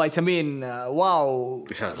إنه الفيتامين واو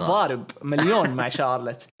ضارب مليون مع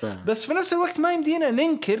شارلت. بس في نفس الوقت ما يمدينا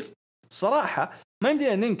ننكر صراحة، ما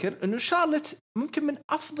يمدينا ننكر إنه شارلت ممكن من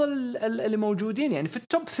أفضل اللي موجودين يعني في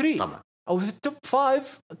التوب 3 طبعا، أو في التوب 5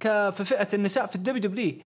 في فئة النساء في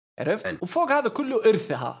الدبليو. عرفت؟ وفوق هذا كله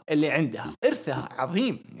إرثها اللي عندها، إرثها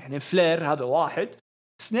عظيم يعني. فلير هذا واحد،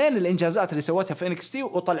 اثنين الإنجازات اللي سوتها في NXT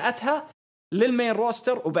وطلعتها للمين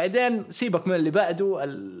روستر، وبعدين سيبك من اللي بعده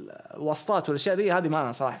الواسطات والأشياء دي، هذه ما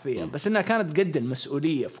أنا صراحة فيها، بس إنها كانت قد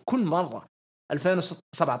المسؤولية في كل مرة.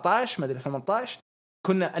 2017 ما أدري 18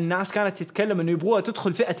 كنا الناس كانت تتكلم إنه يبغوها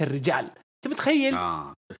تدخل فئة الرجال. أنت متخيل؟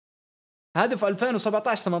 هذا في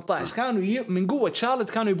 2017-18 كانوا من قوة شارلت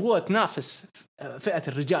كانوا يبغوها تنافس فئة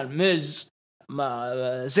الرجال، ميز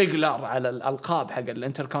ما زيغلر على الألقاب حق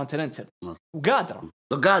الانتركونتيننتال،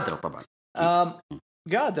 وقادرة طبعا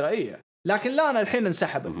قادرة إيه. لكن لانا الحين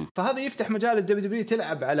انسحبت، فهذا يفتح مجال الدبليو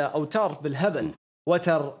تلعب على أوتار بالهبل.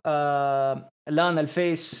 وتر لانا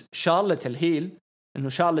الفيس، شارلت الهيل، إنه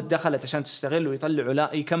شارلت دخلت عشان تستغل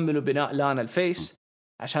ويطلعوا يكملوا بناء لانا الفيس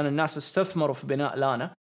عشان الناس استثمروا في بناء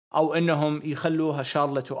لانا، أو إنهم يخلوها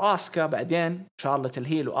شارلت وآسكا، بعدين شارلت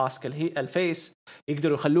الهيل وآسكا الفيس،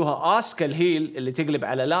 يقدروا يخلوها آسكا الهيل اللي تقلب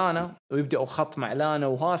على لانا ويبدأوا خط مع لانا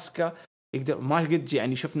وآسكا. يقدر ما قد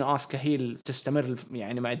يعني شفنا آسكا هيل تستمر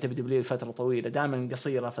يعني مع الدبليو لفترة طويلة، دائما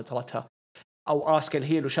قصيرة فترتها. أو آسكا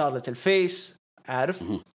الهيل وشارلت الفيس، عارف؟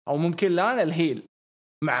 أو ممكن لانا الهيل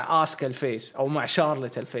مع آسكا الفيس أو مع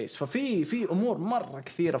شارلت الفيس. ففي أمور مرة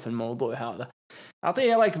كثيرة في الموضوع هذا.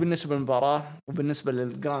 أعطيه رأيك بالنسبة للمباراة وبالنسبة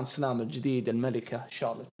للجراند سلام الجديد الملكة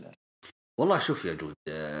شارلت فلير. والله شوف يا جود،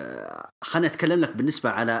 خلنا نتكلم لك بالنسبة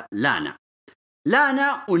على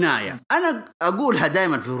لانا ونايا. أنا أقولها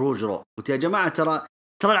دائما في هروج رو، قلت يا جماعة ترى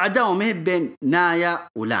العداوة ما هي بين نايا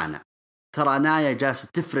ولانا، ترى نايا جالسة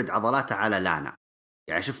تفرد عضلاتها على لانا.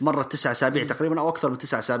 يعني شوف مرة 9 أسابيع تقريبا أو أكثر من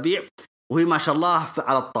 9 أسابيع وهي ما شاء الله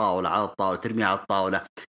على الطاولة ترميها على الطاولة.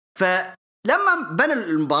 فلما بنى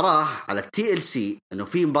المباراة على TLC إنه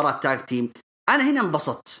في مباراة تاج تيم، أنا هنا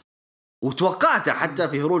انبسطت وتوقعتها حتى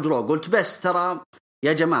في هروج رو. قلت بس ترى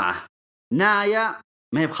يا جماعة نايا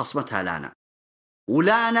ما هي بخصمتها لانا،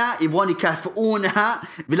 ولانا يبغون يكافئونها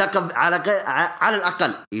بلقب على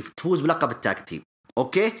الأقل تفوز بلقب التاج تيم.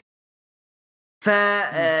 أوكي،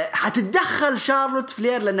 فحتتدخل شارلوت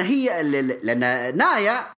فلير لأن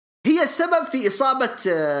نايا هي السبب في إصابة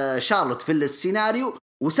شارلوت في السيناريو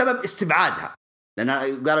وسبب استبعادها، لأن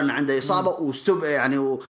قالوا أن عندها إصابة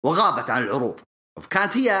يعني وغابت عن العروض.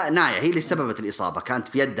 فكانت هي نايا هي اللي سببت الإصابة، كانت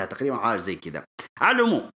في يدها تقريبا حاجة زي كذا. على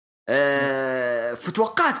العموم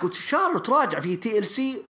فتوقعت قلت شارلوت راجع في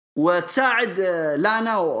TLC وتساعد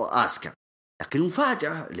لانا وآسكا، لكن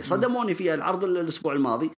المفاجأة اللي صدموني فيها العرض الأسبوع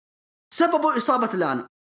الماضي سببوا إصابة لانا.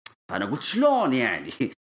 فأنا قلت شلون يعني؟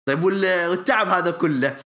 طيب والتعب هذا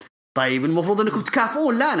كله، طيب المفروض أنكم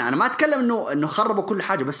تكافئون لانا. أنا ما أتكلم إنه خربوا كل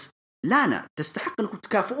حاجة، بس لانا تستحق أنكم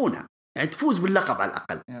تكافئونها، يعني تفوز باللقب على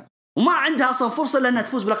الأقل. وما عندها أصلا فرصة لأنها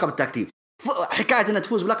تفوز بلقب التاكتيم. حكاية أنها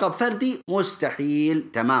تفوز بلقب فردي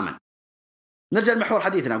مستحيل تماما. نرجع لمحور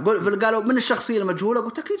حديثنا. قالوا من الشخصية المجهولة،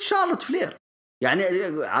 قلت أكيد شارلوت فلير، يعني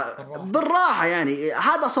بالراحة، يعني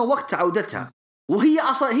هذا أصلا وقت عودتها، وهي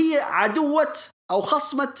أصلا هي عدوة أو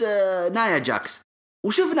خصمة نايا جاكس،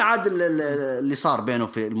 وشفنا عاد اللي صار بينه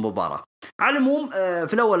في المباراة. على العموم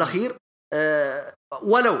في الأول الأخير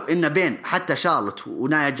ولو إن بين حتى شارلوت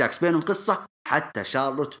ونايا جاكس بينهم قصة، حتى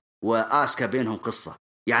شارلوت وآسكا بينهم قصة.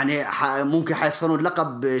 يعني ممكن حيخسرون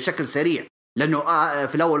اللقب بشكل سريع، لأنه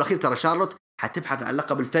في الأول والأخير ترى شارلوت حتبحث عن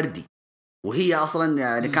اللقب الفردي، وهي أصلا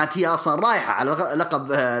يعني كانت هي أصلا رايحة على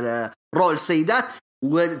لقب رو السيدات،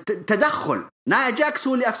 وتدخل نايا جاكس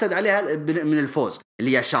هو اللي أفسد عليها من الفوز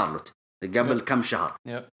اللي هي شارلوت قبل كم شهر.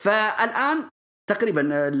 فالآن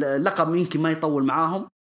تقريبا اللقب يمكن ما يطول معاهم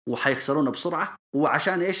وحيخسرونه بسرعة،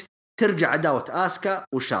 وعشان إيش ترجع عداوة آسكا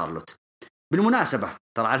وشارلوت. بالمناسبة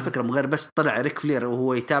ترى على فكرة من غير بس طلع ريك فلير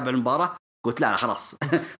وهو يتابع المباراة، قلت لا خلاص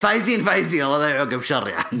فايزين الله لا يعقب شر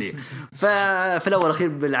يعني. ففي الأول الأخير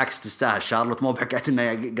بالعكس تستاهل شارلوت، مو بحكاية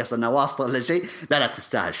إنها قصد إنها واسطة ولا شيء، لا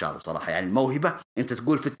تستاهل شارلوت صراحة. يعني الموهبة أنت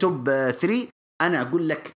تقول في التوب 3، أنا أقول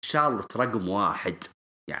لك شارلوت رقم 1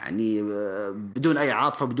 يعني بدون أي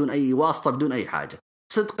عاطفة، بدون أي واسطة، بدون أي حاجة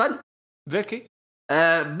صدقا.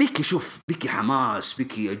 بيكي شوف، بيكي حماس،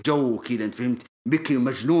 بيكي جو كذا أنت فهمت، بيكي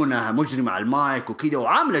مجنونة مجرمة على المايك وكذا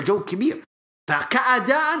وعاملة جو كبير.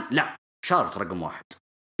 فكأداء لا شارلوت رقم 1،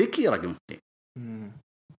 بيكي رقم 2.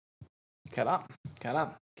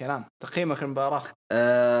 كلام تقييمك المباراة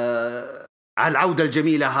على العودة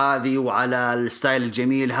الجميلة هذه وعلى الستايل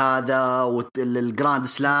الجميل هذا والجراند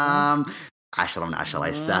سلام 10 من 10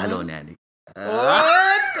 يستاهلون يعني.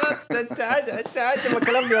 انت ما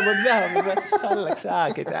كلامي ابو الذهب، بس خلك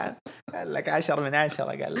ساكت عن قال لك 10 من 10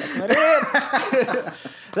 قال لك مريض.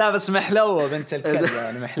 لا بس محلوة بنت الكلب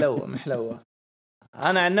يعني، محلوة.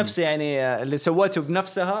 انا عن نفسي يعني اللي سوته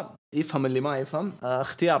بنفسها يفهم اللي ما يفهم،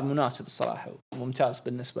 اختيار مناسب الصراحة وممتاز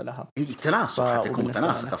بالنسبة لها. تناسق حتى يكون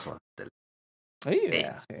متناسق اصلا. ايوه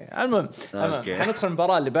يا اخي. المهم حندخل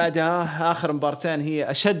المباراه اللي بعدها. اخر مبارتين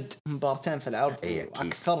هي اشد مبارتين في العرض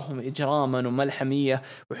واكثرهم اجراما وملحميه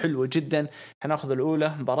وحلوه جدا. حناخذ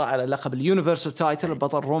الاولى مباراه على لقب اليونيفرسال تايتل،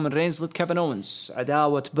 البطل رومان رينز ضد كيفن أوينز.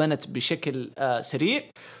 عداوه بنت بشكل سريع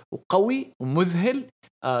وقوي ومذهل.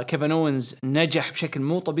 كيفن أوينز نجح بشكل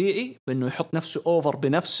مو طبيعي بأنه يحط نفسه أوفر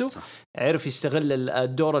بنفسه، عرف يستغل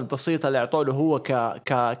الدور البسيط اللي أعطوه له هو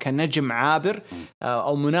كنجم عابر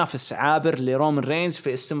أو منافس عابر لرومان رينز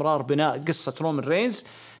في استمرار بناء قصة رومان رينز.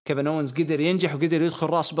 كيفن أوينز قدر ينجح وقدر يدخل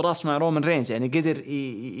راس براس مع رومان رينز، يعني قدر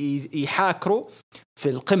يحاكره في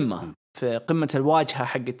القمة، في قمة الواجهة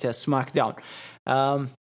حقت سماك داون.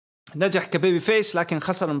 نجح كبيبي فيس لكن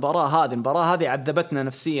خسر المباراة هذه عذبتنا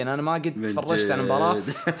نفسيا. أنا ما قد تفرجت على المباراة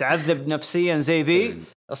تعذب نفسيا زي ذي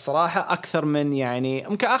الصراحة أكثر من يعني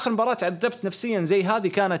ممكن آخر مباراة تعذبت نفسيا زي هذه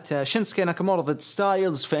كانت شينسكي ناكامورا ضد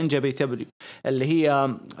ستايلز في NJPW اللي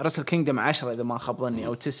هي رسل كينجدم 10 إذا ما خاب ظني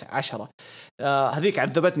أو 9-10. هذيك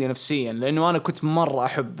عذبتني نفسيا لأنه أنا كنت مرة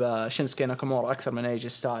أحب شينسكي ناكامورا أكثر من AJ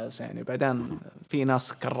ستايلز يعني. بعدين في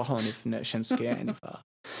ناس كرهوني في شينسكي يعني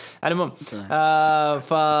المهم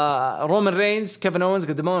فرومان رينز كيفن أوينز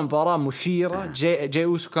قدموا مباراة مثيرة. جاي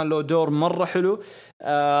أوسو كان له دور مرة حلو.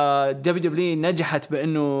 WWE نجحت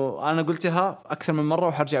بأنه أنا قلتها أكثر من مرة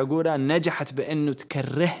وحرجع أقولها، نجحت بأنه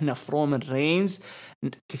تكرهنا في رومان رينز.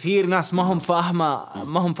 كثير ناس ما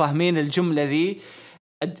هم فاهمين الجملة ذي.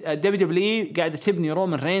 WWE قاعدة تبني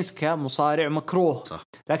رومان رينز كمصارع مكروه،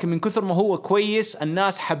 لكن من كثر ما هو كويس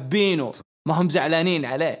الناس حبينه، ما هم زعلانين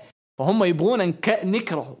عليه، فهم يبغون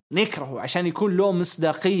نكرهه عشان يكون له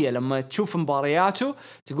مصداقية. لما تشوف مبارياته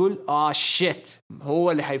تقول شيت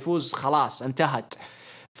هو اللي حيفوز، خلاص انتهت.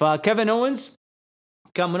 فكيفن أوينز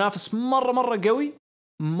كان منافس مرة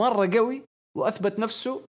قوي وأثبت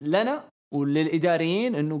نفسه لنا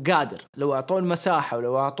وللإداريين أنه قادر. لو أعطوه المساحة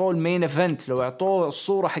ولو أعطوه المين إيفنت، لو أعطوه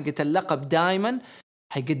الصورة حقة اللقب دايما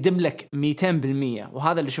هيقدم لك 200%.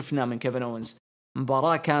 وهذا اللي شفناه من كيفن أوينز.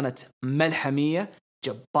 مباراة كانت ملحمية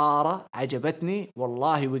جبارة عجبتني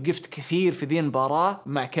والله. وقفت كثير في ذي المباراة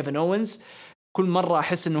مع كيفن أوينز، كل مرة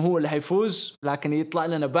أحس إنه هو اللي هيفوز لكن يطلع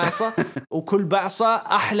لنا بعصة وكل بعصة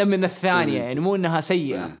أحلى من الثانية، يعني مو إنها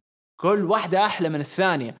سيئة، كل واحدة أحلى من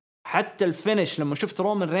الثانية. حتى الفينش لما شفت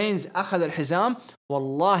رومان رينز أخذ الحزام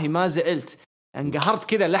والله ما زعلت، انقهرت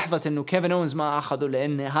كذا لحظة إنه كيفن أوينز ما أخذه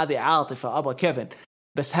لأن هذه عاطفة أبا كيفن.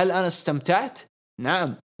 بس هل أنا استمتعت؟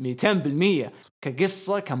 نعم 200%.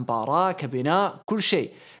 كقصة كمباراة كبناء كل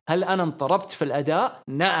شيء. هل أنا انطربت في الأداء؟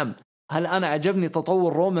 نعم. هل أنا عجبني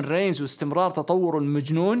تطور رومان رينز واستمرار تطوره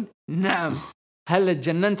المجنون؟ نعم. هل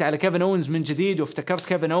اتجننت على كيفن أوينز من جديد وافتكرت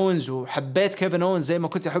كيفن أوينز وحبيت كيفن أوينز زي ما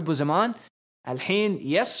كنت أحبه زمان؟ الحين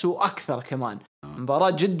يس وأكثر كمان. مباراة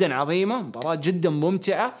جدا عظيمة، مباراة جدا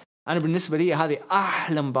ممتعة. أنا بالنسبة لي هذه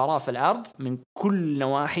أحلى مباراة في العرض من كل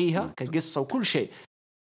نواحيها كقصة وكل شيء.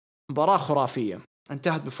 مباراة خرافية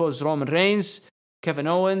انتهت بفوز رومان رينز. كيفن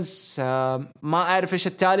أوينز ما أعرف إيش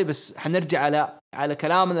التالي، بس حنرجع على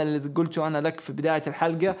كلامنا اللي قلته أنا لك في بداية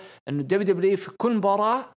الحلقة، إنه WWE في كل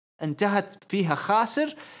مباراة انتهت فيها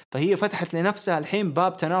خاسر، فهي فتحت لنفسها الحين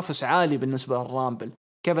باب تنافس عالي بالنسبة للرامبل.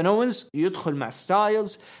 كيفن أوينز يدخل مع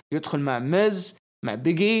ستايلز، يدخل مع ميز، مع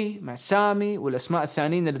بيجي، مع سامي والأسماء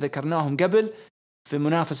الثانيين اللي ذكرناهم قبل في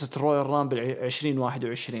منافسة رويال رامبل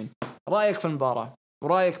 2021. رأيك في المباراة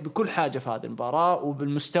ورأيك بكل حاجة في هذه المباراة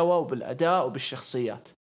وبالمستوى وبالأداء وبالشخصيات؟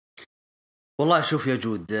 والله شوف يا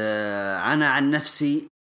جود، أنا عن نفسي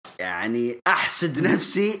يعني أحسد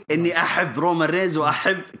نفسي إني أحب رومان رينز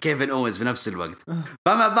وأحب كيفن أوينز في نفس الوقت،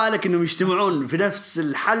 فما بالك إنهم يجتمعون في نفس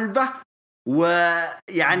الحلبة،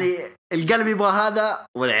 ويعني القلب يبغى هذا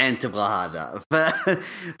والعين تبغى هذا.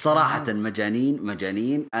 فصراحة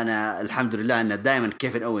مجانين. أنا الحمد لله أن دائما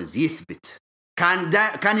كيفن أوينز يثبت،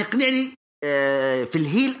 كان يقنعني في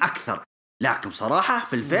الهيل أكثر، لكن صراحة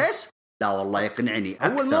في الفيس لا والله يقنعني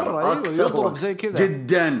أكثر. أول مرة أكثر يضرب زي كذا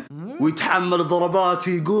جدا ويتحمل ضربات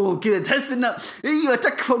ويقوم كذا، تحس إنه أيوة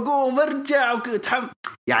تكفى قوم ارجع وتحمل.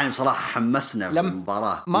 يعني بصراحة حمسنا في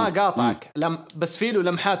المباراة. ما قاطعك بس فيه له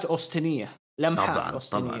لمحات أوستينية،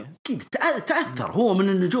 طبعا أكيد تأثر، هو من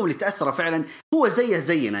النجوم اللي تأثر فعلا. هو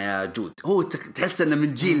زينا يا جود، هو تحس إنه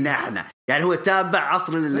من جيلنا إحنا، يعني هو تابع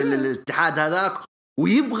عصر الاتحاد هذاك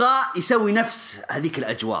ويبغى يسوي نفس هذيك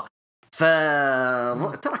الأجواء.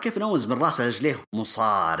 فترى كيف نوز من راسه رجليه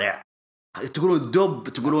مصارع. تقولون دب،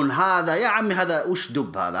 تقولون هذا يا عمي هذا وش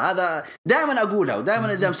دب، هذا دائما أقولها،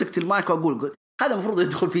 ودائما إذا مسكت المايك وأقول هذا مفروض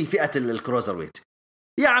يدخل في فئة الكروزر ويت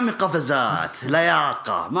يا عمي. قفزات،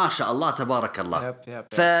 لياقة، ما شاء الله تبارك الله.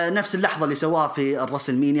 فنفس اللحظة اللي سواها في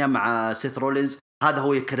الرسلمينيا مع سيث رولينز، هذا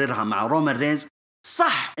هو يكررها مع رومان رينز.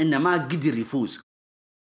 صح إنه ما قدر يفوز،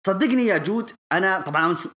 صدقني يا جود.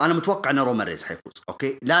 طبعا أنا متوقع أن رومان رينز حيفوز،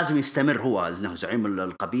 أوكي لازم يستمر، هو إنه زعيم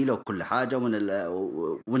القبيلة وكل حاجة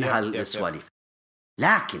ومن هالسواليف.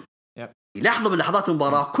 لكن في لحظة من لحظات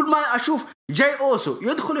المباراة كل ما أشوف جاي أوسو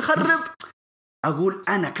يدخل يخرب، أقول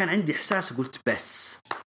أنا كان عندي إحساس، قلت بس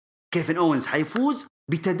كيفن أوينز حيفوز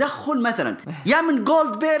بتدخل مثلا يا من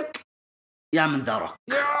جولدبيرغ يا من ذا روك.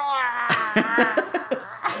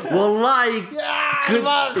 والله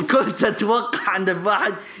كنت أتوقع عند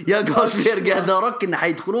واحد يا جولدبيرغ يا ذا روك إن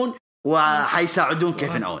حيدخلون وحيساعدون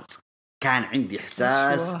كيفن أوينز. كان عندي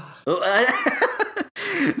إحساس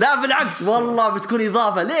لا بالعكس والله بتكون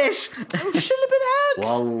إضافة. ليش؟ وش اللي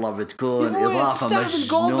بالعكس؟ والله بتكون إضافة مجنون.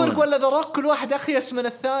 جولدبرغ ولا ذا روك كل واحد أخيس من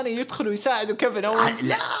الثاني يدخل ويساعدوا كيفن أوينز.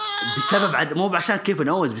 لا بسبب مو عشان كيفن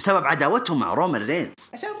أوينز، بسبب عداوتهم مع رومان رينز.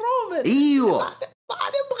 عشان رومان. ايوه ما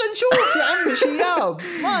نبغى نشوف يا عمي شياب،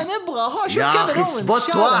 ما نبغى. هو شوف يا كيفن أخي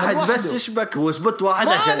سبوت واحد بس يشبك، هو سبوت واحد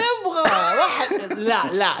ما عشان نبغى واحد.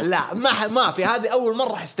 لا ما في، هذه أول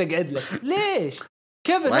مرة حستقعد لك. ليش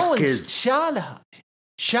كيفن أوينز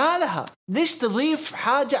شالها؟ ليش تضيف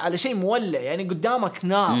حاجة على شيء مولع؟ يعني قدامك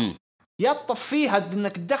نار يا تطفيها،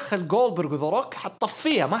 انك تدخل جولدبرغ وذا روك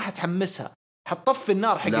حتطفيها، ما حتحمسها، حتطفي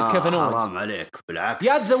النار حق كيفن أوينز. حرام عليك بالعكس،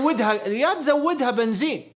 يا تزودها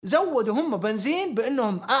بنزين. زودوا هم بنزين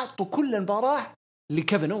بانهم اعطوا كل المباراة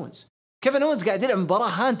لكيفن أوينز. كيفن أوينز قاعد يلعب مباراة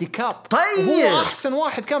هانديكاب، طيب هو احسن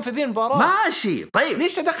واحد كان في ذي المباراة، ماشي. طيب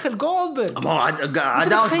ليش ادخل جولدبرغ؟ ما هو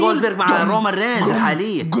عداوة جولدبرغ مع رومان رينز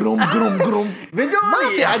حاليا قروم ما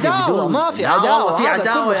في عداوة في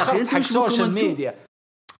عداوة يا اخي. انت مش سوشيال ميديا،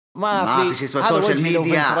 ما في شيء اسمه سوشيال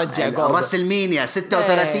ميديا. راسلمينيا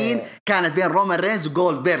 36 كانت بين رومان رينز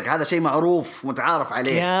وجولدبرغ، هذا شيء معروف متعارف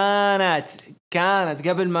عليه. كانت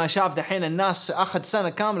قبل ما شاف دحين الناس، أخذ سنة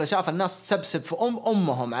كاملة شاف الناس تسبسب في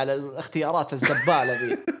أمهم على الاختيارات الزبالة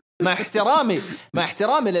ذي. مع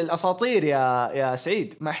احترامي للأساطير يا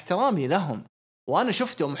سعيد، مع احترامي لهم، وأنا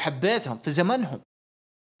شفتهم وحبيتهم في زمنهم،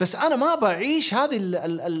 بس أنا ما بعيش هذه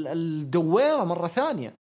الدويرة مرة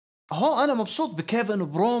ثانية. أنا مبسوط بكيفن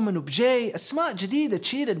وبرومان وبجاي، أسماء جديدة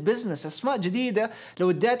تشيل البزنس، أسماء جديدة لو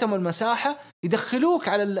اديتهم المساحة يدخلوك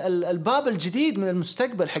على الباب الجديد من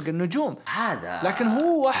المستقبل حق النجوم هذا. لكن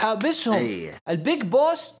هو حابسهم البيج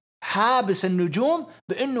بوس حابس النجوم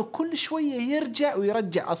بأنه كل شوية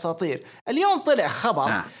يرجع أساطير. اليوم طلع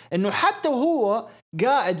خبر أنه حتى وهو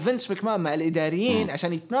قاعد فينس ماكمان مع الإداريين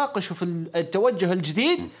عشان يتناقشوا في التوجه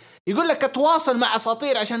الجديد، يقول لك أتواصل مع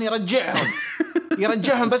أساطير عشان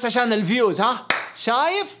يرجعهم بس عشان الفيوز.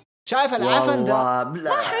 شايف العفن ده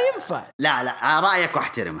ما حينفع. لا رأيك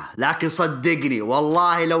واحترمه، لكن صدقني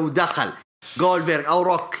والله لو دخل جولدبرغ أو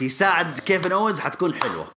روك يساعد كيفن أوينز حتكون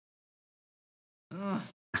حلوة.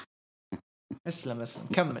 اسلم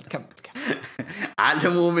كمل. على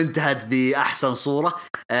العموم انتهت بأحسن صورة.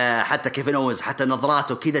 حتى كيفن أوينز حتى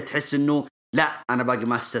نظراته كذا تحس إنه لا أنا باقي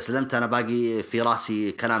ما استسلمت، أنا باقي في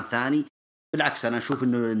راسي كلام ثاني. بالعكس أنا أشوف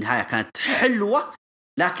إنه النهاية كانت حلوة،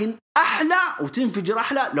 لكن أحلى وتنفجر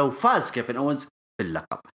أحلى لو فاز كيفن أوينز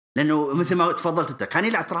باللقب، لأنه مثل ما تفضلت أنت كان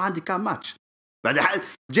يلعب ترى عندي كان ماتش بعد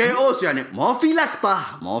جاي أوس، يعني ما هو في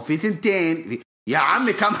لقطة، ما هو في ثنتين يا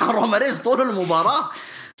عمي، كان مع رومان رينز طول المباراة.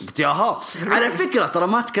 قلت ياها على فكرة ترى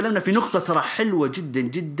ما تكلمنا في نقطة ترى حلوة جدا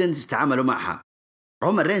جدا تعاملوا معها.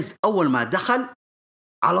 رومان رينز أول ما دخل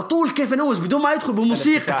على طول كيفن أوينز بدون ما يدخل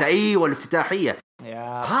بموسيقى أيوة الافتتاحية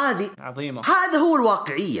هذه عظيمة. هذا هو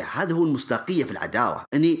الواقعية، هذا هو المصداقية في العداوة،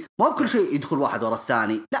 إني ما بكل شيء يدخل واحد ورا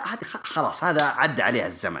الثاني، لا هذا خلاص هذا عدى عليها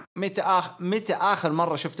الزمن. متى آخر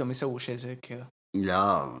مرة شفتهم يسووا شيء زي كذا؟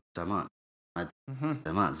 لا تمام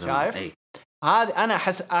تمام شايف أي. هذا أنا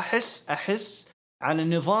أحس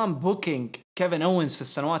على نظام بوكينج كيفن أوينز في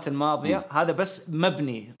السنوات الماضية. هذا بس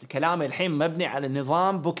مبني كلامي الحين مبني على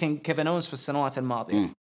نظام بوكينج كيفن أوينز في السنوات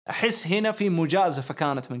الماضية. أحس هنا في مجازفة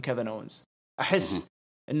كانت من كيفن أوينز. أحس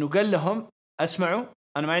إنه قال لهم أسمعوا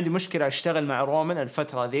أنا ما عندي مشكلة أشتغل مع رومان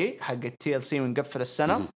الفترة ذي حق TLC ونقفل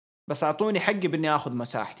السنة، بس أعطوني حقي بإني أخذ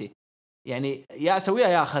مساحتي، يعني يا أسويها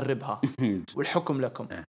يا أخربها والحكم لكم.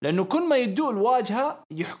 لأنه كل ما يدوا الواجهة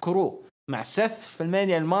يحكروه. مع سيث في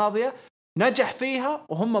المانيا الماضية نجح فيها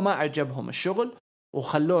وهم ما عجبهم الشغل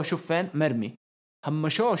وخلوه شوف فين مرمي، هم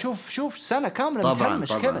شوف سنة كاملة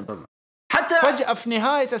متهمش كيفن. حتى فجأة في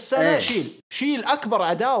نهاية السنة شيل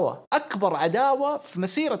أكبر عداوة في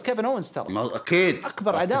مسيرة كيفن أوينز ترى. أكيد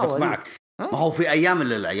أكبر عداوة معك. ما هو في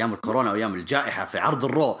أيام الكورونا وأيام الجائحة في عرض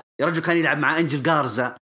الرو يا رجل كان يلعب مع أنجل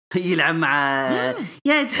غارزا، يلعب مع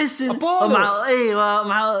يعني تحس مع أيوة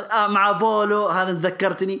مع بولو، هذا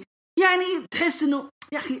تذكرتني، يعني تحس إنه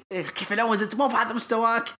يا أخي كيف الأوز أنت مو بهذا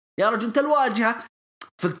مستواك يا رجل أنت الواجهة.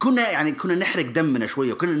 فكنا كنا نحرق دمنا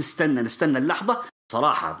شوية وكنا نستنى اللحظة.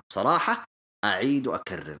 بصراحة أعيد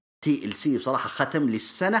وأكرر TLC بصراحة ختم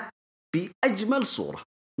للسنة بأجمل صورة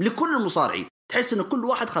لكل المصارعين، تحس إنه كل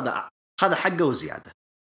واحد خذ حقه وزيادة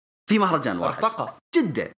في مهرجان واحد. ارتقى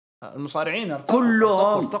جدا المصارعين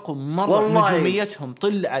كلهم ارتقوا مرة، نجوميتهم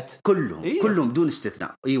طلعت كلهم دون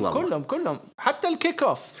استثناء. والله كلهم حتى الكيك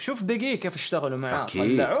اوف شوف بيجي كيف اشتغلوا معاه،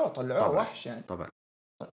 طلعوه وحش يعني طبعا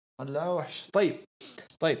طلعوه وحش.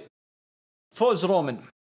 طيب فوز رومان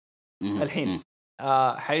الحين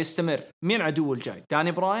حيستمر. مين عدو الجاي؟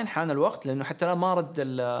 داني براين حان الوقت، لأنه حتى لا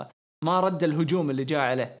ما رد الهجوم اللي جاء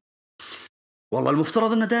عليه. والله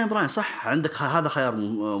المفترض ان داني براين صح، عندك هذا خيار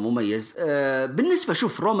مميز. بالنسبه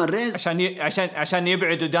شوف رومان رينز عشان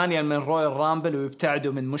يبعدوا دانيال من رويال رامبل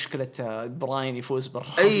ويبتعدوا من مشكله براين يفوز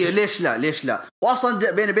بالرامبل. اي ليش لا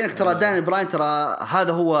واصلا بينك ترى داني براين ترى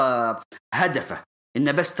هذا هو هدفه،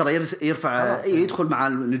 انه بس ترى يرفع يدخل مع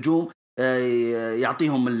النجوم،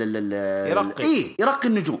 يعطيهم يرقي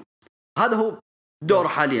النجوم. هذا هو دوره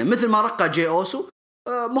حاليا، مثل ما رقى جاي أوسو.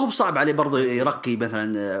 ما هو صعب عليه برضه يرقي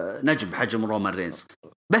مثلا نجم حجم رومان رينز.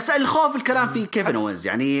 بس الخوف الكلام في كيفن أوينز،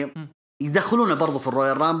 يعني يدخلونه برضه في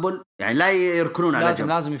الرويال رامبل، يعني لا يركنون على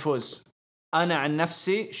لازم يفوز. أنا عن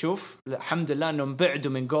نفسي شوف الحمد لله أنهم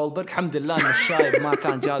بعدوا من جولدبرغ، الحمد لله أن الشايب ما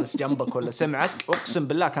كان جالس جنبك ولا سمعك، أقسم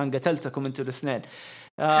بالله كان قتلتكم أنتوا الاثنين.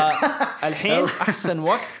 الحين أحسن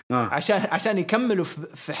وقت عشان يكملوا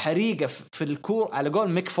في حريقة في الكور، على قول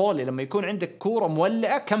ميك فولي لما يكون عندك كورة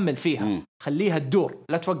مولعة كمل فيها، خليها تدور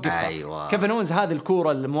لا توقفها. كيفن أوينز هذه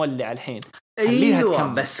الكورة المولعة الحين خليها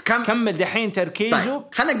تكمل. بس كمل دحين تركيزه.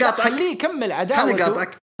 طيب. خليه يكمل عداوته.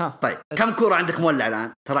 طيب كم كورة عندك مولع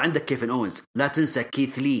الآن؟ ترى عندك كيفن أوينز، لا تنسى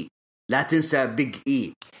كيث لي، لا تنسى بيج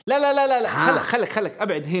إي. لا خلك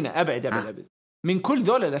أبعد هنا، أبعد من كل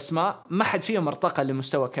ذول الأسماء ما حد فيهم ارتقى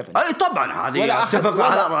لمستوى كيفن. أي طبعا هذه اتفق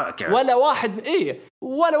على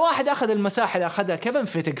ولا واحد أخذ المساحة اللي أخذها كيفن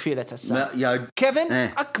في تقفيلة السنة. كيفن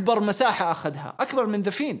أكبر مساحة أخذها أكبر من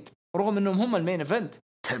ذا فيند، رغم أنهم هم المين إيفنت.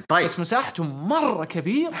 طيب. بس مساحتهم مرة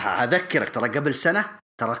كبير. أذكرك ترى قبل سنة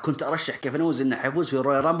ترى كنت أرشح كيفن أوينز إنه حيفوز في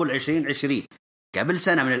الرويال رامبل 2020 قبل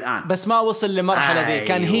سنة من الآن، بس ما وصل لمرحلة ذي.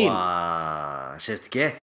 كان هيل. شفت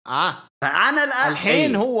كيف؟ فأنا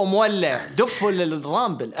الحين هو مولع دفه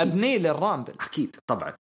للرامبل، أبني للرامبل. أكيد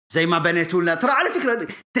طبعا زي ما بنيتوا لنا. ترى على فكرة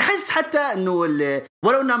تحس حتى إنه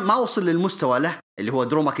ولو إنه ما وصل للمستوى له اللي هو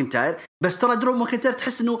درو ماكنتاير، بس ترى درو ماكنتاير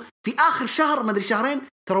تحس إنه في آخر شهر ما أدري شهرين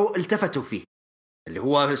ترى التفتوا فيه، اللي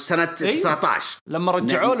هو سنة 19 لما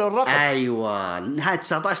رجعوا له الرقم. أيوة نهاية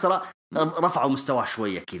 19 ترى رفعوا مستواه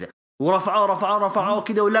شوية كذا، ورفعوا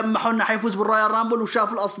كذا، ولما حنا حيفوز بالرويال رامبل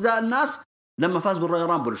وشافوا الأصداء الناس، لما فاز بالرويال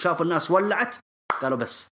رامبل وشافوا الناس ولعت قالوا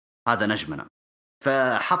بس هذا نجمنا،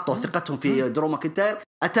 فحطوا ثقتهم في درو ماكنتاير.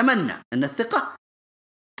 أتمنى أن الثقة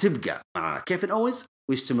تبقى مع كيفن أوينز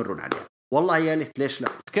ويستمرون عليها. والله يا ليت ليش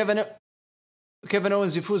لا. كيفن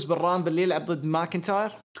أوينز يفوز بالرامبل اللي يلعب ضد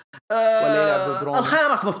ماكنتاير ولا يلعب ضد رومان؟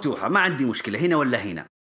 الخيارات مفتوحة، ما عندي مشكلة هنا ولا هنا،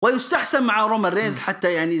 ويستحسن مع رومان رينز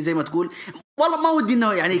حتى يعني زي ما تقول. والله ما ودي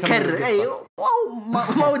انه يعني يكرر، ايوه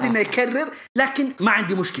ما ودي انه يكرر، لكن ما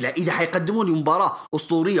عندي مشكلة اذا حيقدمون لي مباراة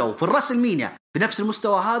اسطورية وفي الراس المينيا بنفس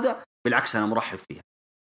المستوى هذا، بالعكس انا مرحب فيها.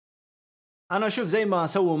 أنا أشوف زي ما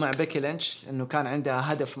سووا مع بيكي لينش إنه كان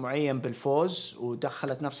عندها هدف معين بالفوز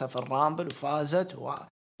ودخلت نفسها في الرامبل وفازت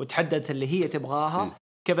وتحددت اللي هي تبغاها.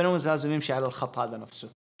 كيفن أوينز لازم يمشي على الخط هذا نفسه،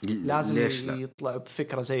 لازم يطلع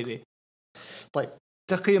بفكرة زي ذي. طيب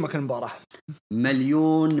تقييمك المباراة؟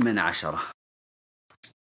 1,000,000/10.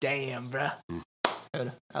 دايم برا.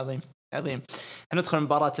 حلو، عظيم. هندخل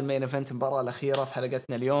مباراة المين إيفنت، المباراة الأخيرة في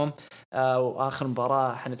حلقتنا اليوم، وآخر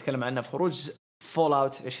مباراة حنتكلم عنها في هروج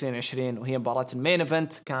فولاوت 2020، وهي مباراة المين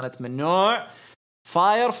إيفنت. كانت من نوع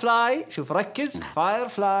فايرفلاي، شوف ركز،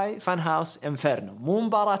 فايرفلاي فان هاوس انفيرنو، مو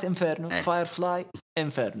مباراة انفيرنو، فايرفلاي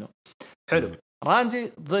انفيرنو. حلو.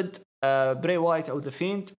 راندي ضد بري وايت أو ذا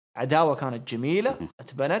فيند، عداوة كانت جميلة،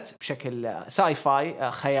 اتبنت بشكل ساي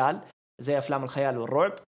فاي، خيال زي أفلام الخيال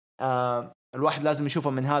والرعب. الواحد لازم يشوفه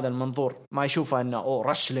من هذا المنظور، ما يشوفه إنه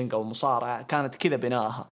رسلينج أو مصارعة. كانت كذا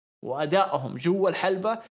بناءها، وأدائهم جوا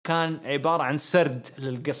الحلبة كان عبارة عن سرد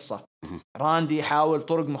للقصة. راندي يحاول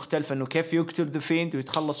طرق مختلفة إنه كيف يقتل ذا فيند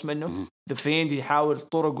ويتخلص منه، ذا فيند يحاول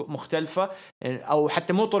طرق مختلفة، أو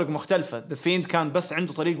حتى مو طرق مختلفة، ذا فيند كان بس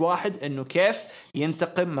عنده طريق واحد إنه كيف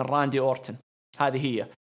ينتقم من راندي أورتن. هذه هي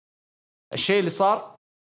الشيء اللي صار،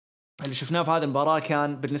 اللي شفناه في هذه المباراة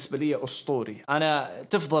كان بالنسبة لي أسطوري. أنا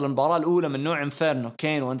تفضل المباراة الأولى من نوع انفيرنو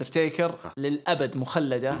كين وأندرتيكر للأبد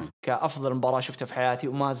مخلدة كأفضل مباراة شفتها في حياتي،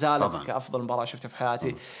 وما زالت طبعا كأفضل مباراة شفتها في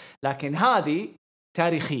حياتي. لكن هذه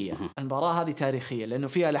تاريخية، المباراة هذه تاريخية لأنه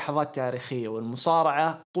فيها لحظات تاريخية،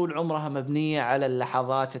 والمصارعة طول عمرها مبنية على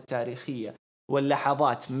اللحظات التاريخية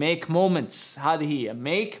واللحظات make moments. هذه هي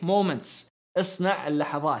make moments، اصنع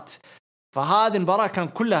اللحظات. فهذه المباراة كان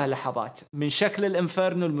كلها لحظات من شكل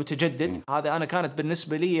الانفيرنو المتجدد. هذا أنا كانت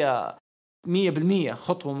بالنسبة لي 100%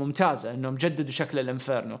 خطوة ممتازة إنهم جددوا شكل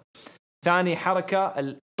الانفيرنو. ثاني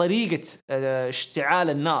حركة طريقة اشتعال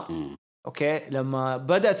النار. أوكي، لما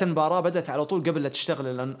بدأت المباراة بدأت على طول قبل لا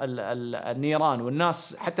تشتغل النيران،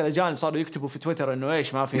 والناس حتى الأجانب صاروا يكتبوا في تويتر إنه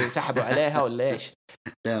إيش ما في سحبوا عليها ولا إيش.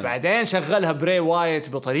 بعدين شغلها بري وايت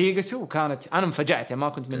بطريقته، وكانت أنا انفجعت، ما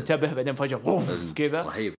كنت منتبه، بعدين فجأة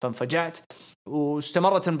كذا فانفجعت.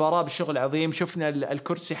 واستمرت المباراة بالشغل عظيم. شفنا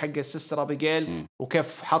الكرسي حق السيستر أبيجيل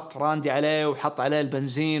وكيف حط راندي عليه وحط عليه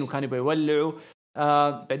البنزين وكان يبغى يولعه.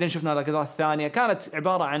 بعدين شفنا لقطات ثانية كانت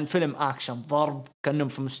عبارة عن فيلم أكشن ضرب، كأنهم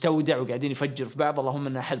في مستودع وقاعدين يفجر في بعض، اللهم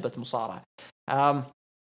إنها حلبة مصارعة.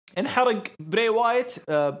 انحرق بري وايت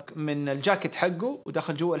من الجاكيت حقه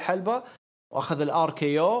ودخل جوا الحلبة وأخذ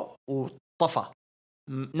الRKO وطفى،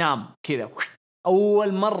 نام كذا.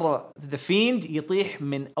 أول مرة ذا فيند يطيح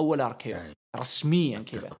من أول RKO رسميا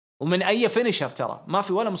كذا، ومن أي فينيشر. ترى ما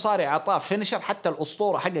في ولا مصارع عطاه فينيشر، حتى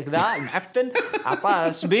الأسطورة حقك ذا المعفن عطاه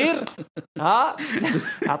سبير،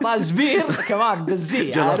 عطاه سبير كمان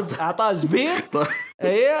بالزي، عارف، عطاه سبير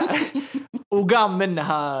وقام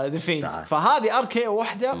منها ذا فيند. فهذه RKO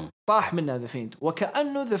واحدة طاح منها ذا فيند،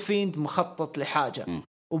 وكأنه ذا فيند مخطط لحاجة.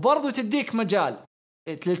 وبرضو تديك مجال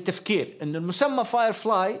للتفكير إن المسمى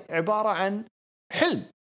فايرفلاي عبارة عن حلم،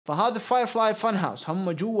 فهذا فايرفلاي فان هاوس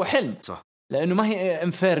هم جوا حلم صح. لأنه ما هي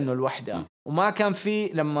انفيرنو الوحدة، وما كان في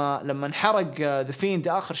لما انحرق ذا فيند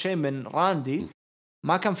آخر شيء من راندي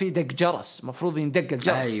ما كان في دق جرس، مفروض يندق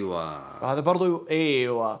الجرس. أيوة. هذا برضو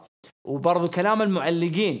وبرضو كلام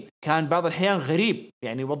المعلقين كان بعض الأحيان غريب،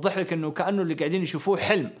 يعني يوضح لك إنه كأنه اللي قاعدين يشوفوه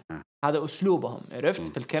حلم. هذا أسلوبهم، عرفت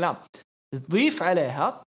في الكلام. تضيف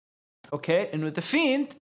عليها أوكي إنه ذا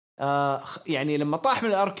فيند يعني لما طاح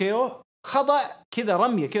من الRKO خضع كذا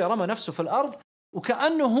رمية كذا، رمى نفسه في الأرض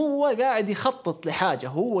وكأنه هو قاعد يخطط لحاجة،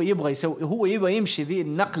 هو يبغى يسوي، هو يبغى يمشي ذي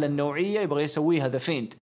النقلة النوعية يبغى يسويها ذا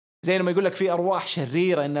فيند. زي لما يقول لك في أرواح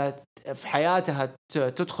شريرة إنها في حياتها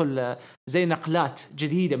تدخل زي نقلات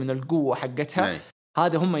جديدة من القوة حقتها،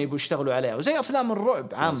 هذا هم يبغوا يشتغلوا عليها. وزي أفلام الرعب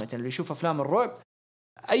عامة، اللي يشوف أفلام الرعب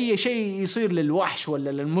أي شيء يصير للوحش ولا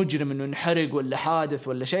للمجرم إنه ينحرق ولا حادث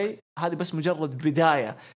ولا شيء، هذه بس مجرد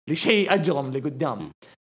بداية لشيء أجرم لقدام.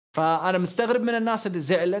 فأنا مستغرب من الناس اللي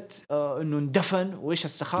زعلت إنه اندفن وإيش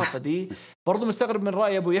السخافة دي. برضو مستغرب من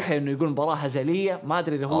رأي أبو يحيى إنه يقول مباراة هزلية، ما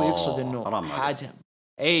أدري إذا هو يقصد إنه حاجة.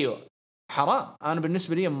 أيوة حرام. أنا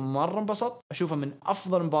بالنسبة لي مرة انبسط، أشوفها من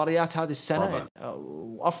أفضل مباريات هذه السنة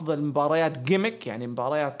وأفضل مباريات جيميك، يعني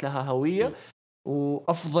مباريات لها هوية،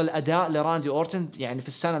 وأفضل أداء لراندي أورتن. يعني في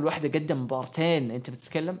السنة الواحدة قدم مبارتين، أنت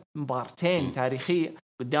بتتكلم مبارتين تاريخية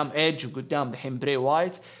قدام إيدج وقدام الحين بري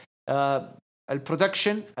وايت.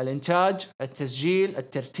 البرودكشن، الانتاج، التسجيل،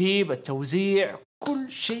 الترتيب، التوزيع،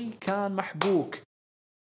 كل شيء كان محبوك.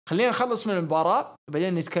 خلينا نخلص من المباراة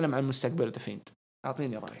بعدين نتكلم عن مستقبل ذا فيند.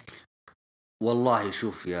 اعطيني رايك. والله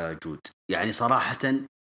شوف يا جود، يعني صراحة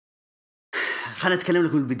خلينا نتكلم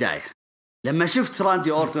لك من البداية. لما شفت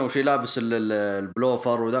راندي أورتن وشي لابس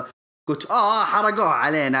البلوفر وذا قلت حرقوه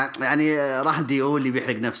علينا، يعني راندي هو اللي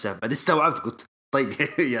بيحرق نفسه. بعد استوعبت قلت طيب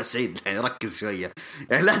يا سعيد يعني ركز شوية،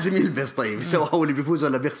 يعني لازم يلبس، طيب سواء هو اللي بيفوز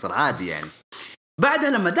ولا بيخسر عادي يعني. بعدها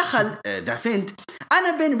لما دخل ذا فيند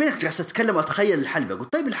أنا بيني وبينك جالس أتكلم وأتخيل الحلبة.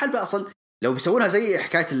 قلت طيب الحلبة أصلا لو بيسوونها زي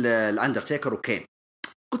حكاية الأندرتيكر وكين،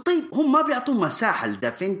 قلت طيب هم ما بيعطون مساحة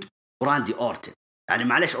لذا فيند وراندي أورتن. يعني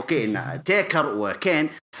معلش أوكي إن تيكر وكين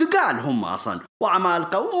ثقال هم أصلا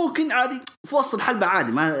وعمالقة، وممكن عادي في وسط الحلبة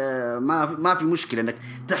عادي ما في مشكلة إنك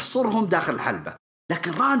تحصرهم داخل الحلبة.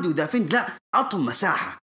 لكن راندي وذا فيند لا، عطهم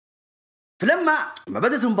مساحة. فلما ما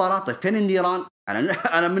بدأت المباراة طيب فين النيران؟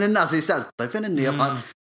 أنا من الناس اللي سألت طيب فين النيران؟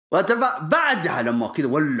 بعدها لما كذا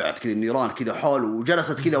ولعت كذا النيران كذا حول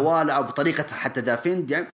وجلست كذا والعة بطريقة حتى ذا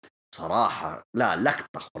فيند، يعني صراحة لا،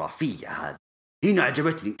 لقطة خرافية هذه. هنا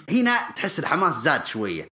عجبتني، هنا تحس الحماس زاد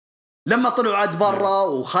شوية لما طلعوا عاد برا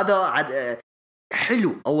وخذوا عاد.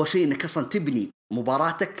 حلو أول شيء إنك أصلا تبني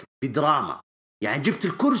مباراتك بدراما، يعني جبت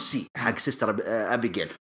الكرسي حق سيستر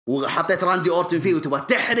أبيجيل وحطيت راندي أورتن فيه وتبغى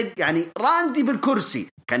تحرق يعني راندي بالكرسي،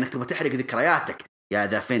 كأنك تبغى تحرق ذكرياتك يا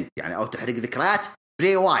ذا فيند يعني، أو تحرق ذكريات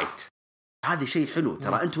بري وايت. هذا شيء حلو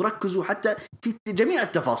ترى. أنتوا ركزوا حتى في جميع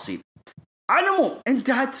التفاصيل. على العموم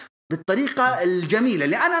انتهت بالطريقة الجميلة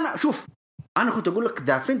اللي أنا شوف، أنا كنت أقول لك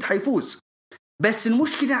ذا فيند حيفوز، بس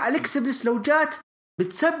المشكلة أليكسا بليس لو جات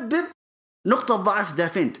بتسبب نقطة ضعف ذا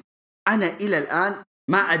فيند. أنا إلى الآن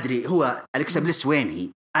ما أدري هو أليكسا بليس وين هي،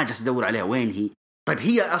 أنا جالس أدور عليها وين هي. طيب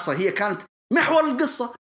هي أصلا هي كانت محور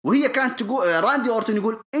القصة، وهي كانت تقول راندي أورتن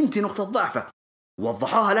يقول أنت نقطة ضعفة،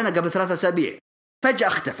 وضحوها لنا قبل 3 أسابيع فجأة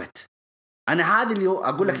اختفت. أنا هذا اللي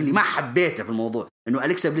أقول لك اللي ما حبيته في الموضوع، إنه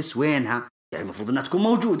أليكسا بليس وينها، يعني المفروض أنها تكون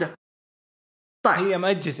موجودة. طيب هي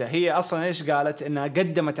مأجزة، هي أصلا إيش قالت؟ إنها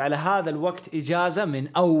قدمت على هذا الوقت إجازة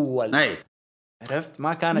من أول. أي عرفت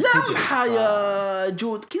ما كانت لمحة يا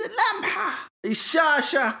جود كذا، لمحة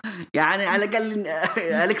الشاشة يعني على الأقل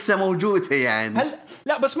أليكسا موجودة يعني. هل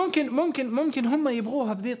لا بس ممكن هم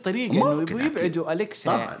يبغوها بذي الطريقة، إنه يبغوا يبعدوا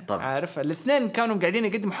أليكسا طبعا يعني. طبعا. عارف الاثنين كانوا قاعدين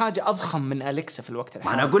يقدموا حاجة أضخم من أليكسا في الوقت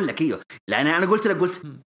الحالي. ما أنا أقول لك إيوه، لأن أنا قلت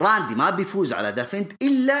راندي ما بيفوز على ذا فيند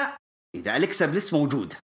إلا إذا أليكسا بليس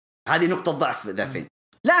موجودة. هذه نقطة ضعف ذا فيند.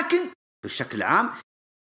 لكن بالشكل عام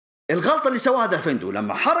الغلطة اللي سواها ذا فيند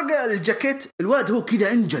لما حرق الجاكيت الولد، هو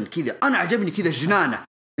كذا انجن كذا، أنا عجبني كذا جنانة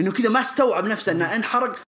إنه كذا ما استوعب نفسه إنه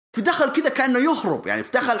انحرق، فدخل كذا كأنه يهرب يعني،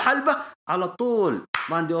 فدخل حلبة على طول.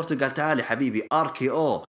 راندي أورتن قال تعالي حبيبي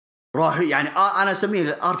RKO راح يعني أنا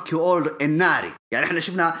أسميه الRKO الناري، يعني إحنا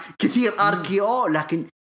شفنا كثير RKO لكن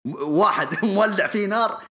واحد مولع فيه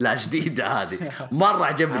نار لا جديدة. هذه مرة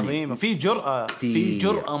عجبني، عظيمة. في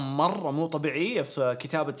جرأة مرة مو طبيعية في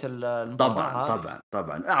كتابة المباراة.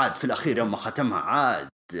 طبعا عاد في الأخير يوم ختمها عاد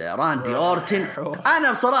راندي أورتن.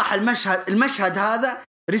 أنا بصراحة المشهد هذا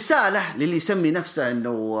رسالة للي يسمي نفسه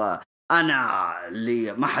إنه أنا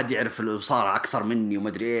اللي ما حد يعرف المصارعة أكثر مني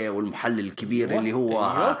ومدري إيه، والمحلل الكبير اللي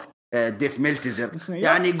هو ديف ميلتزر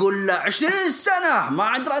يعني يقول 20 سنة ما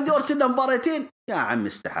عند راندي أورتن إلا مباراتين. يا عم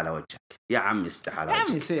استحى على وجهك، يا عم استحى على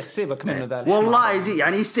وجهك، يا عم سيبك منه ذلك والله يجي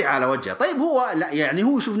يعني يستحى على وجهه. طيب هو لا يعني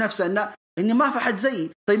هو يشوف نفسه إنه ما في حد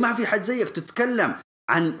زيي. طيب ما في حد زيك، تتكلم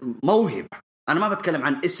عن موهبة، أنا ما بتكلم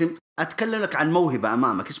عن اسم، أتكلم لك عن موهبة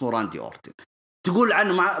أمامك اسمه راندي أورتن، تقول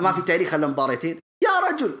عنه ما في تاريخ إلا مباراتين.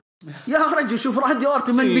 يا رجل شوف راندي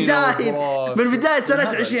أورتن من بداية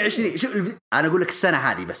سنة 2020. أنا أقول لك السنة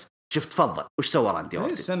هذه بس شوف تفضل وش سوى راندي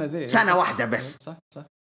أورتن سنة واحدة بس. صح.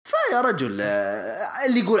 فيا رجل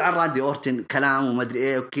اللي يقول عن راندي أورتن كلام وما أدري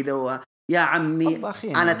إيه وكذا يا عمي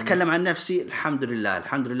أنا أتكلم عن نفسي. الحمد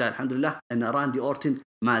لله أن راندي أورتن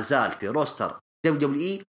ما زال في روستر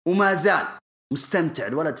WWE وما زال مستمتع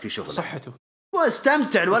الولد في شغله، صحته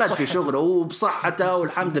واستمتع الولد في شغله وبصحته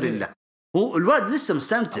والحمد لله هو الولد لسه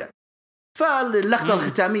مستمتع. فاللقطة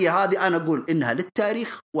الختامية هذه أنا أقول إنها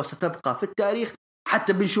للتاريخ وستبقى في التاريخ،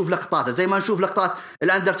 حتى بنشوف لقطاتها زي ما نشوف لقطات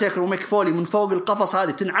الأندرتيكر وميك فولي من فوق القفص،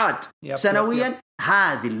 هذه تنعاد سنويا.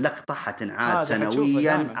 هذه اللقطة حتنعاد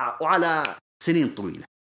سنويا وعلى سنين طويلة.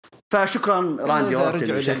 فشكرا راندي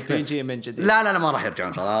أورتن. من جديد لا ما راح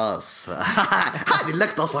يرجعون خلاص. هذه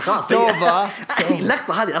اللقطة أصلا خلاص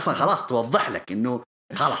اللقطة هذه أصلا خلاص توضح لك إنه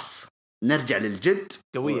خلاص نرجع للجد.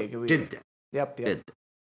 قوية جدا يب.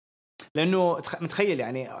 لانه متخيل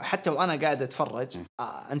يعني حتى وانا قاعد اتفرج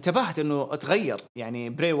انتبهت انه اتغير يعني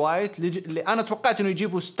بري وايت اللي انا توقعت انه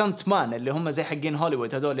يجيبوا ستانت مان اللي هم زي حقين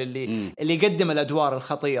هوليوود هذول اللي يقدم الادوار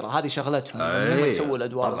الخطيره هذه شغلتهم هم يسووا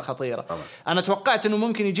الادوار الخطيره. انا توقعت انه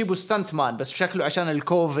ممكن يجيبوا ستانت مان بس شكله عشان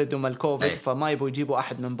الكوفيد وما الكوفيد فما يبغوا يجيبوا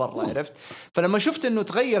احد من برا عرفت. فلما شفت انه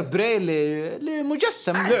تغير بري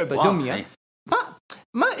لمجسم لعبه دميه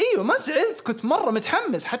ما زعلت كنت مرة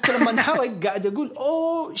متحمس حتى لما انحرق قاعد أقول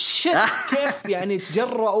أوه شت كيف يعني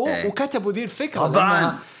تجرؤوا وكتبوا ذي الفكرة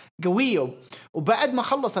طبعا قوية. وبعد ما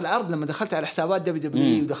خلص العرض لما دخلت على حسابات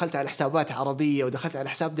دبليو ودخلت على حسابات عربية ودخلت على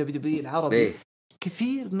حساب دبليو العربي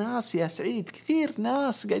كثير ناس يا سعيد كثير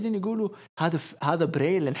ناس قاعدين يقولوا هذا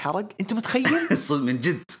بري اللي انحرق. أنت متخيل من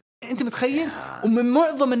جد أنت متخيل ومن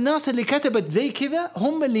معظم الناس اللي كتبت زي كذا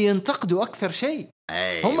هم اللي ينتقدوا أكثر شيء.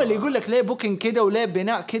 أيوة. هم اللي يقول لك ليه بوكينج كده وليه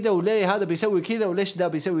بناء كده وليه هذا بيسوي كده وليش ده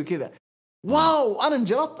بيسوي كده. واو أنا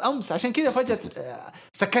انجلطت أمس عشان كذا فجأة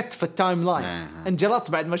سكت في التايم لاين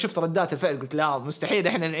انجلطت بعد ما شفت ردات الفعل قلت لا مستحيل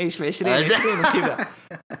إحنا نعيش في 2020 وكذا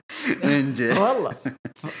والله.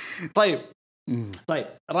 طيب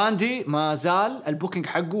راندي ما زال البوكينج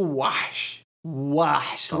حقه وحش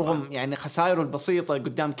رغم يعني خسائره البسيطة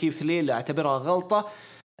قدام كيث لي اللي اعتبرها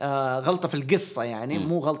غلطة في القصة يعني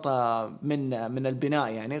مو غلطة من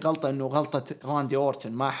البناء يعني غلطة إنه غلطة راندي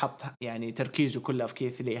أورتن ما حط يعني تركيزه كله في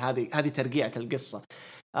كيث لي هذه ترقيعة القصة.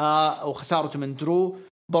 وخسارته من درو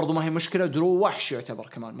برضو ما هي مشكلة. درو وحش يعتبر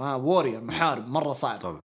كمان ما وورير محارب مرة صعب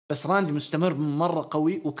طبعا. بس راندي مستمر مرة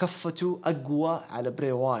قوي وكفته أقوى على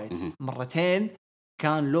بري وايت مرتين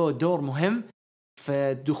كان له دور مهم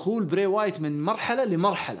في دخول بري وايت من مرحلة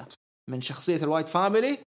لمرحلة من شخصية الوايت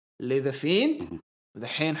فاميلي لذا فيند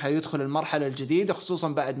ودحين حيدخل المرحلة الجديدة خصوصا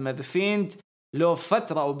بعد ما ذا فيند له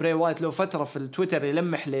فترة أو بري وايت له فترة في التويتر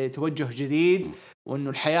يلمح لتوجه جديد وإنه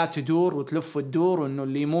الحياة تدور وتلف وتدور وإنه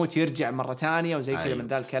اللي يموت يرجع مرة تانية وزي كذا من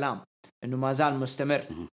ذا الكلام إنه ما زال مستمر.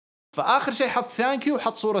 فآخر شيء حط ثانكيو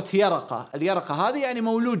وحط صورة اليرقة هذه يعني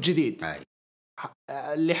مولود جديد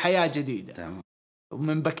لحياة جديدة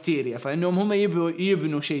من بكتيريا فإنهم هم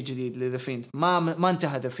يبنوا شيء جديد لذا فيند ما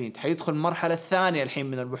انتهى ذا فيند حيدخل المرحلة الثانية الحين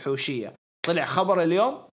من الوحوشية. طلع خبر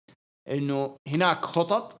اليوم إنه هناك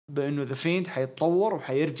خطط بإنه ذا فيند حيتطور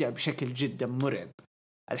وحيرجع بشكل جدا مرعب.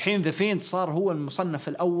 الحين ذا فيند صار هو المصنف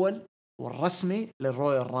الأول والرسمي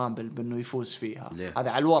للرويال رامبل بإنه يفوز فيها هذا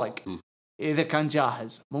على الورق إذا كان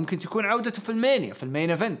جاهز. ممكن تكون عودته في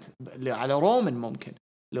المين إيفنت على رومان ممكن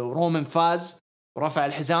لو رومان فاز ورفع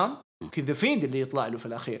الحزام كذا فيند اللي يطلع له في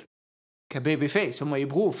الأخير كبيبي فيس هم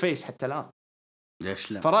يبغوه فيس حتى الآن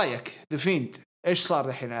ليش لا. فرأيك ذا فيند إيش صار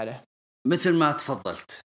الحين عليه؟ مثل ما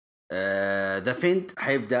تفضلت ذا فيند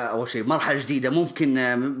حيبدأ أول شيء مرحلة جديدة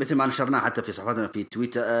ممكن مثل ما نشرناه حتى في صفحتنا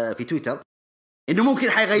في تويتر إنه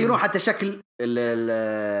ممكن حيغيرون حتى شكل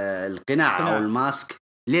القناع أو الماسك.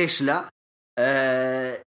 ليش لا.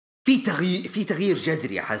 في تغيير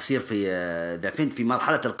جذري حيصير في ذا فيند في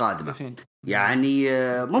مرحلة القادمة يعني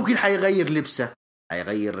ممكن حيغير لبسه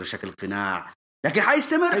حيغير شكل القناع لكن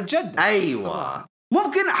حيستمر الجد. أيوة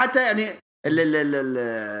ممكن حتى يعني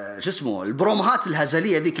شو اسمه البرومهات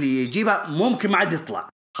الهزلية ذيك اللي يجيبها ممكن ما عاد يطلع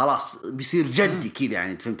خلاص بيصير جدي كذا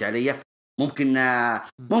يعني فهمت علي. ممكن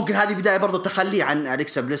هذه بداية برضو تخلي عن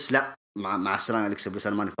أليكسا بليس لا مع السلامة أليكسا بليس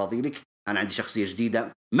أنا ماني فاضي لك أنا عندي شخصية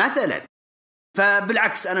جديدة مثلا.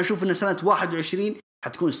 فبالعكس أنا أشوف أن سنة 21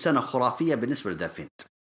 حتكون سنة خرافية بالنسبة لذا فيند.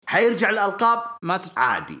 حيرجع الألقاب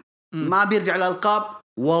عادي ما بيرجع الألقاب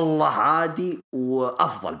والله عادي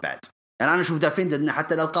وأفضل بعد يعني أنا أشوف ذا فيند أن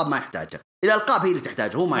حتى الألقاب ما يحتاجها الألقاب هي اللي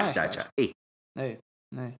تحتاجها هو ما يحتاجها. إيه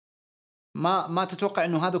ما تتوقع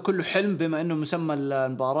إنه هذا كله حلم بما إنه مسمى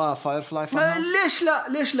المباراة فايرفلاي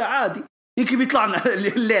ليش لا عادي يمكن بيطلعنا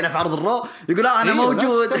الليلة في عرض الرو يقول أنا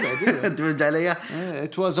موجود أنت فهمت علي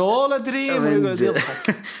it was all a dream ويقعد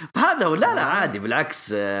يضحك هذا لا عادي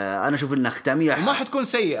بالعكس أنا أشوف إنها ختامية ما حتكون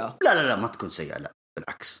سيئة لا ما تكون سيئة لا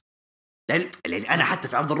بالعكس لأن أنا حتى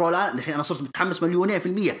في عرض الرو الحين أنا صرت متحمس 100%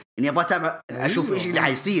 إني أبغى أتابع أشوف إيش اللي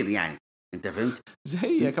حيصير يعني أنت فهمت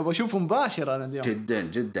زيك أبغى أشوفه مباشر أنا اليوم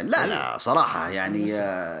جدا لا صراحة يعني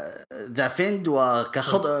ذا فيند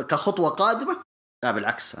كخطوة قادمة لا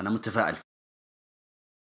بالعكس أنا متفائل.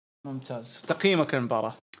 ممتاز. تقييمك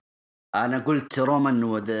للمباراة؟ أنا قلت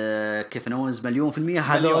رومان كيف نوز 1,000,000%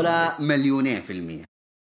 هذولا 2,000,000%.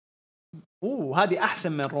 هذه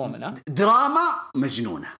أحسن من رومان. دراما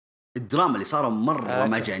مجنونة الدراما اللي صاروا مرة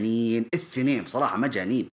مجانين الاثنين بصراحة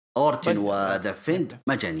مجانين أورتن وذا فيند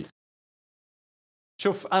مجانين.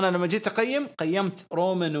 شوف أنا لما جيت قيمت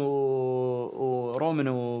رومان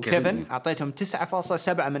وكيفن أعطيتهم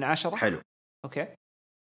 9.7 من 10. حلو أوكي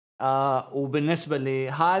وبالنسبة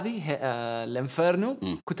لهذه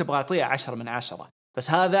الانفيرنو كنت أبغى أعطيها 10 من 10.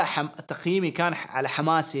 بس هذا تقييمي كان على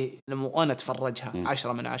حماسي لما أنا أتفرجها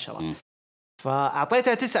 10 من 10.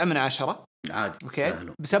 فأعطيتها 9 من 10 عادي. أوكي.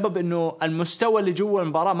 بسبب إنه المستوى اللي جوا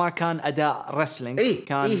المباراة ما كان أداء رسلينج،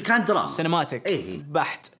 كان دراما سينماتيك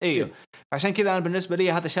بحت. عشان كذا أنا بالنسبة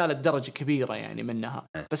لي هذا شالت درجة كبيرة يعني منها.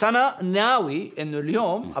 بس أنا ناوي إنه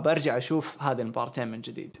اليوم أبى أرجع أشوف هذه المباراتين من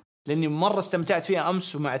جديد، لأني مرة استمتعت فيها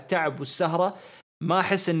أمس، ومع التعب والسهرة ما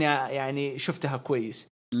أحس إني يعني شفتها كويس.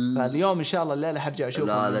 فاليوم إن شاء الله الليلة حرجع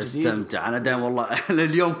أشوفها من جديد. لا استمتع أنا دائما والله.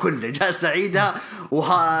 اليوم كله جالس أعيدها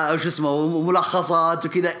وش اسمه وملخصات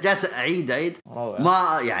وكذا، جالس أعيد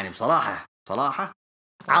ما يعني بصراحة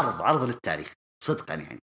عرض للتاريخ صدقا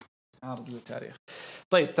يعني. عرض للتاريخ.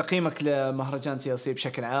 طيب تقييمك لمهرجان TLC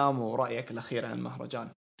بشكل عام ورأيك الأخير عن المهرجان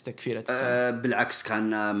في تكفيرة السنة؟ بالعكس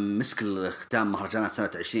كان مسك الختام مهرجانات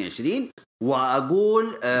سنة 2020،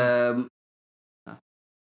 وأقول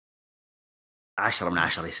 10 من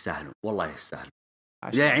 10 يستاهلوا والله يستاهلوا.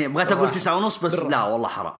 يعني بغيت أقول 9.5 بس لا والله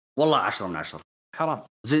حرام والله 10 من 10 حرام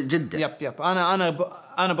جدا. يب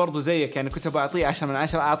أنا برضو زيك يعني كنت بأعطيه 10 من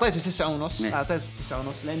 10. أعطيته 9.5. أعطيته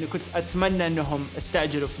 9.5 لأني كنت أتمنى أنهم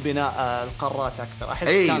استعجلوا في بناء القارات أكثر. أحس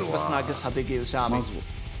كانت بس ناقصها بيجي وسامي. مظبوط.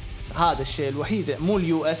 هذا الشيء الوحيد، مو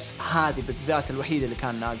US هذه بالذات الوحيدة اللي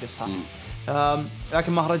كان ناقصها.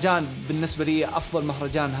 لكن مهرجان بالنسبة لي أفضل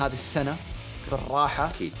مهرجان هذه السنة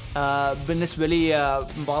بالراحة. بالنسبة لي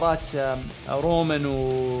مباراة رومان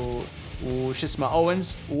وش اسمه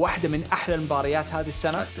أوينز واحدة من أحلى المباريات هذه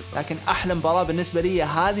السنة. لكن أحلى مباراة بالنسبة لي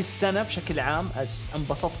هذه السنة بشكل عام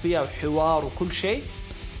انبسطت فيها الحوار وكل شيء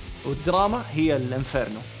والدراما هي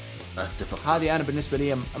الانفيرنو. هذه أنا بالنسبة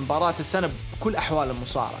لي مباراة السنة بكل أحوال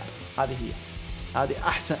المصارعة. هذه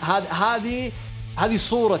أحسن. هذه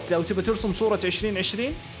صورة، لو تبي ترسم صورة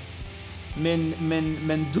 2020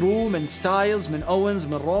 من درو، من ستايلز، من أوينز،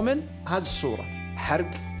 من رومان، هذه الصورة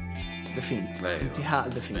حرق دفينت. انتهاء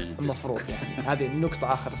دفينت المفروض يعني. هذه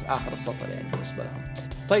النقطة آخر السطر يعني بالنسبة لهم.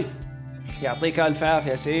 طيب يعطيك ألف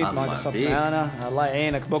عافية يا سيد، ما قصرت معانا. الله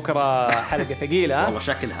يعينك، بكرة حلقة ثقيلة.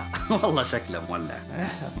 والله شكلها مولع.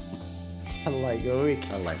 الله يقويك.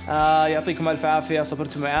 الله يسلمك. يعطيكم ألف عافية،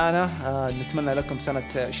 صبرتوا معانا. نتمنى لكم سنة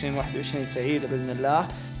 2021 سعيدة بإذن الله.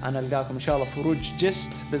 أنا ألقاكم إن شاء الله في هروج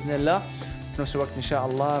جست بإذن الله في نفس الوقت إن شاء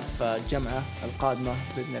الله في الجمعة القادمة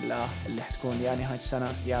بإذن الله اللي حتكون يا نهاية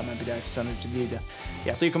السنة يا من بداية السنة الجديدة.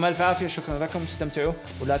 يعطيكم ألف عافية، شكرا لكم، استمتعوا،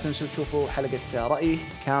 ولا تنسوا تشوفوا حلقة رأي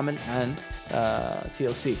كامل عن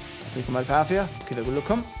TLC. يعطيكم ألف عافية، كذا أقول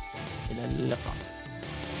لكم إلى اللقاء.